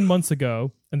 19 months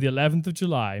ago on the 11th of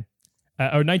July.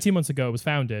 19 months ago, it was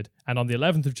founded, and on the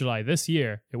 11th of July this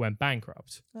year, it went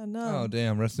bankrupt. Oh, no. Oh,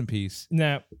 damn. Rest in peace.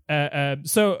 Now,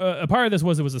 so a part of this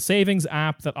was it was a savings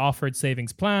app that offered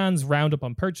savings plans, roundup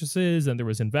on purchases, and there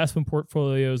was investment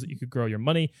portfolios that you could grow your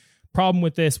money. Problem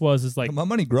with this is like my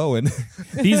money growing.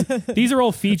 these are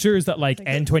all features that like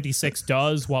N26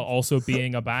 does while also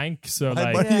being a bank. So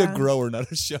my like money a grower,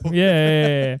 not a show.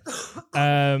 Yeah.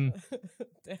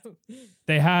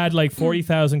 They had like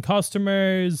 40,000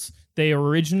 customers. They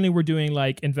originally were doing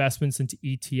like investments into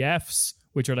ETFs,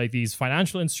 which are like these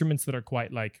financial instruments that are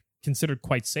quite like considered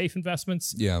quite safe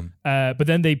investments. Yeah. But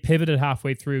then they pivoted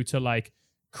halfway through to like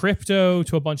crypto,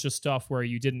 to a bunch of stuff where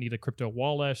you didn't need a crypto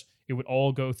wallet. It would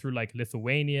all go through like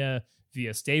Lithuania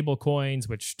via stable coins,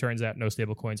 which turns out no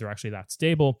stable coins are actually that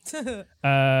stable. Damn,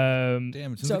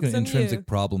 it's like an intrinsic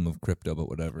problem of crypto, but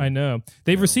whatever. I know.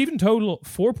 They've received in total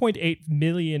 4.8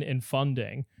 million in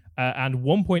funding. And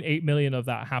 1.8 million of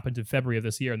that happened in February of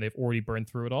this year, and they've already burned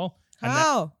through it all.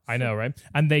 How? I know, right?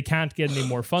 And they can't get any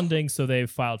more funding, so they've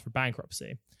filed for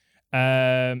bankruptcy.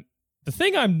 The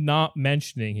thing I'm not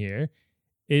mentioning here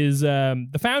is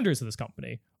the founders of this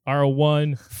company are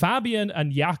one Fabian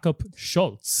and Jakob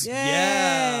Schultz.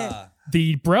 Yeah.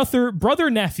 The brother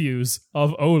nephews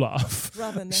of Olaf.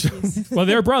 Brother nephews. Well,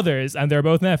 they're brothers, and they're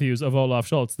both nephews of Olaf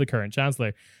Scholz, the current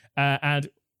chancellor. And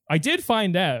I did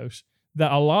find out that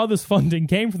a lot of this funding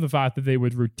came from the fact that they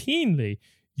would routinely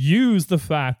use the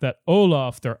fact that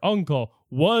Olaf, their uncle,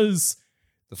 was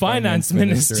the finance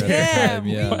minister. Yeah,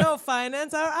 we know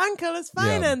finance. Our uncle is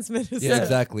finance minister. Yeah,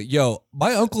 exactly. Yo,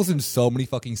 my uncle's in so many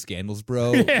fucking scandals,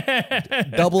 bro.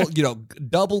 Double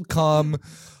cum,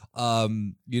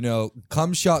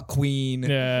 cum shot queen,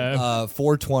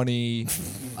 420,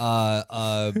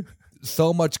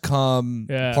 so much cum,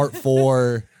 part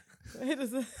 4.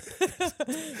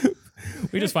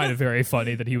 We just find it very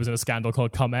funny that he was in a scandal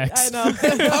called Cum-X. I know.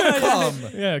 Cum.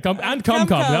 Yeah, Cum.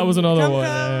 That was another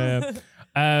one.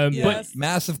 But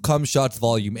massive cum shots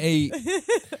volume 8.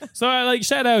 So I like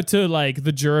shout out to like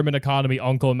the German economy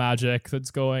uncle magic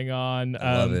that's going on.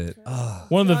 I love it.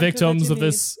 One of the victims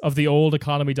of the old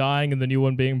economy dying and the new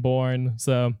one being born.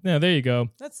 So yeah, there you go.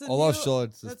 Olaf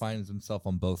Scholz finds himself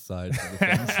on both sides of the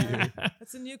fence here.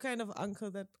 It's a new kind of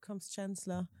uncle that becomes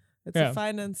chancellor. It's a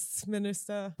finance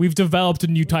minister. We've developed a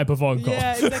new type of uncle.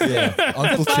 Yeah, exactly.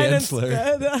 Uncle Chancellor.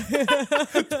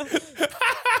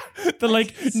 The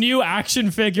like new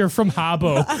action figure from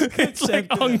Habbo. It's like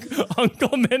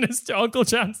Uncle Minister, Uncle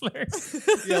Chancellor.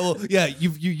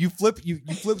 You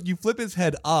flip his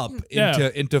head up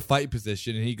into fight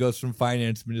position, and he goes from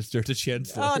finance minister to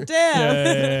chancellor. Oh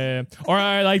damn! Or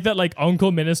I like that. Like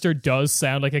Uncle Minister does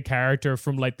sound like a character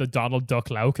from like the Donald Duck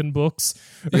Lauken books.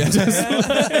 You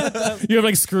have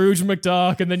like Scrooge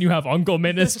McDuck, and then you have Uncle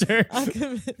Minister.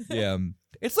 Yeah.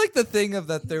 It's like the thing of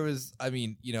that there was, I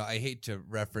mean, I hate to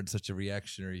reference such a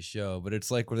reactionary show, but it's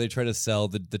like where they try to sell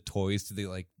the toys to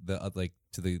the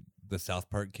South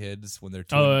Park kids when they're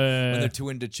too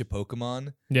into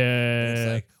Chipokemon. Yeah.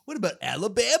 It's like, what about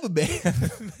Alabama Man?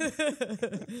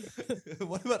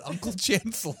 What about Uncle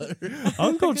Chancellor?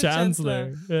 Uncle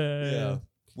Chancellor. Yeah.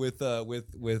 With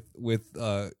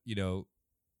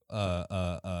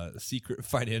secret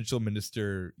financial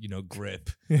minister,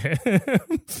 grip.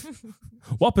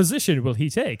 What position will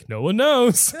he take? No one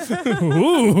knows.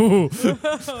 Ooh.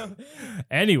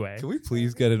 Anyway, can we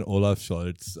please get an Olaf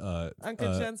Scholz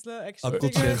Uncle Chancellor action Uncle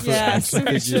figure? Chancellor Yes,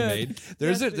 action figure made?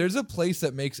 There's a place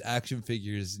that makes action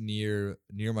figures near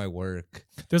my work.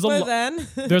 There's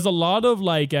a lot of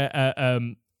like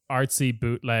artsy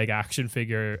bootleg action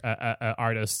figure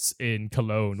artists in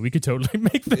Cologne. We could totally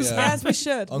make this. Yes, we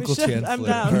should. Uncle Chancellor. I'm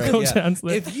down. Right, Uncle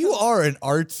Chancellor. If you are an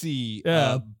artsy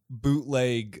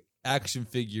bootleg action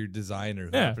figure designer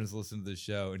who happens to listen to the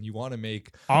show and you want to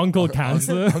make Uncle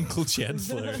Chancellor, Uncle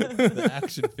Chancellor, the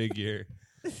action figure,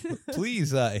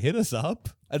 please hit us up.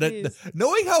 And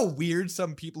knowing how weird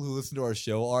some people who listen to our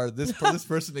show are, this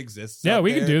person exists. Yeah,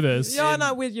 we can do this. You're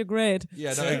not weird, you're great.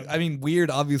 Yeah, no, I mean weird,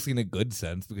 obviously in a good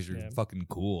sense because you're fucking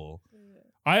cool.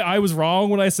 I was wrong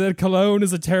when I said Cologne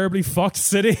is a terribly fucked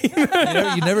city. You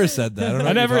never said that.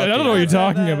 I don't know what you're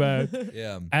talking about.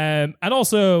 Yeah. And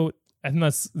also, I think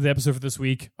that's the episode for this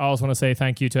week. I also want to say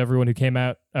thank you to everyone who came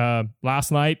out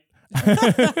last night.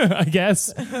 I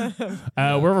guess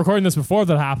we're recording this before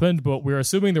that happened, but we're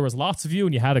assuming there was lots of you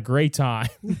and you had a great time.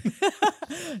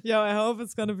 Yo, I hope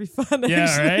it's gonna be fun.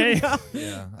 Yeah, right.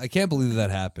 Yeah, I can't believe that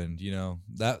happened. You know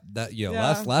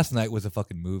last night was a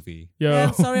fucking movie. Yo. Yeah,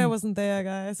 I'm sorry I wasn't there,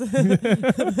 guys.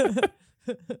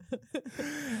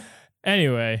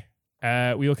 Anyway,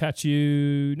 we will catch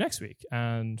you next week,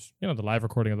 and the live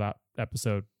recording of that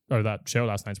episode or that show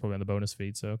last night's probably on the bonus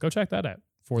feed. So go check that out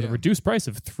for the reduced price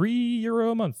of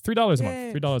 €3 a month, $3 a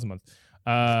month, $3 a month.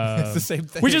 It's the same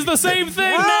thing. Which is the same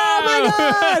thing now. Oh my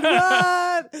God!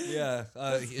 What? Yeah.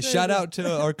 Shout out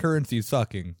to our currency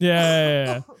sucking.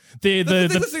 Yeah.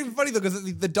 That's funny though because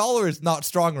the dollar is not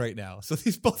strong right now. So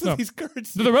both of these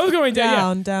currencies, they're both going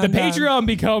down. Down. The Patreon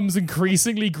becomes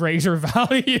increasingly greater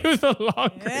value the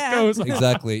longer it goes on.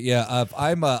 Exactly. Yeah.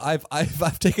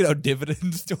 I've taken out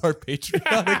dividends to our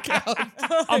Patreon account.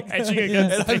 I'm hedging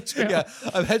against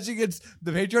Patreon. I'm hedging against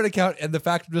the Patreon account and the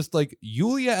fact of just like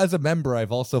Yulia as a member.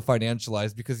 I've also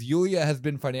financialized because Yulia has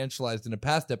been financialized in a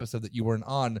past episode that you weren't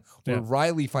on where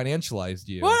Riley financialized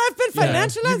you. What? I've been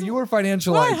financialized? You were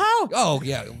financialized. What? How? Oh,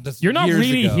 yeah. You're not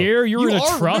really ago. here. You're in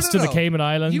a trust in the Cayman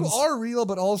Islands. You are real,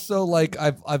 but also like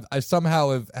I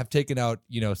somehow have taken out,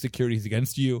 securities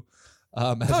against you.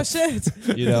 Shit.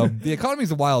 The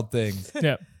economy's a wild thing.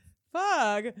 Yeah.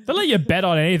 Fuck. They'll let you bet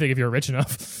on anything if you're rich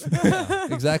enough. Yeah,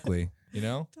 exactly.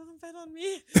 Don't bet on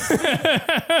me.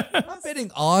 I'm not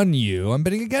betting on you. I'm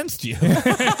betting against you.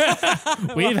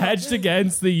 We've hedged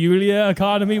against the Yulia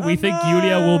economy. We think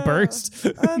Yulia will burst.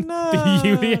 Oh, no. The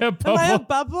Yulia bubble. Am I a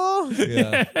bubble?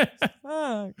 Yeah.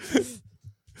 Fuck.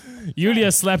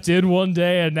 Yulia slept in one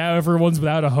day and now everyone's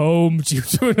without a home due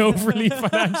to an overly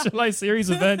financialized series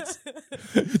of events.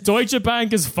 Deutsche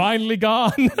Bank is finally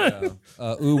gone. Yeah.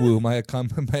 Uwu, my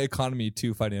economy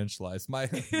too financialized.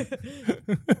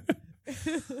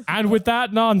 And with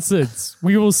that nonsense,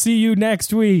 we will see you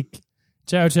next week.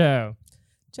 Ciao, ciao.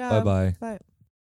 Ciao. Bye-bye. Bye.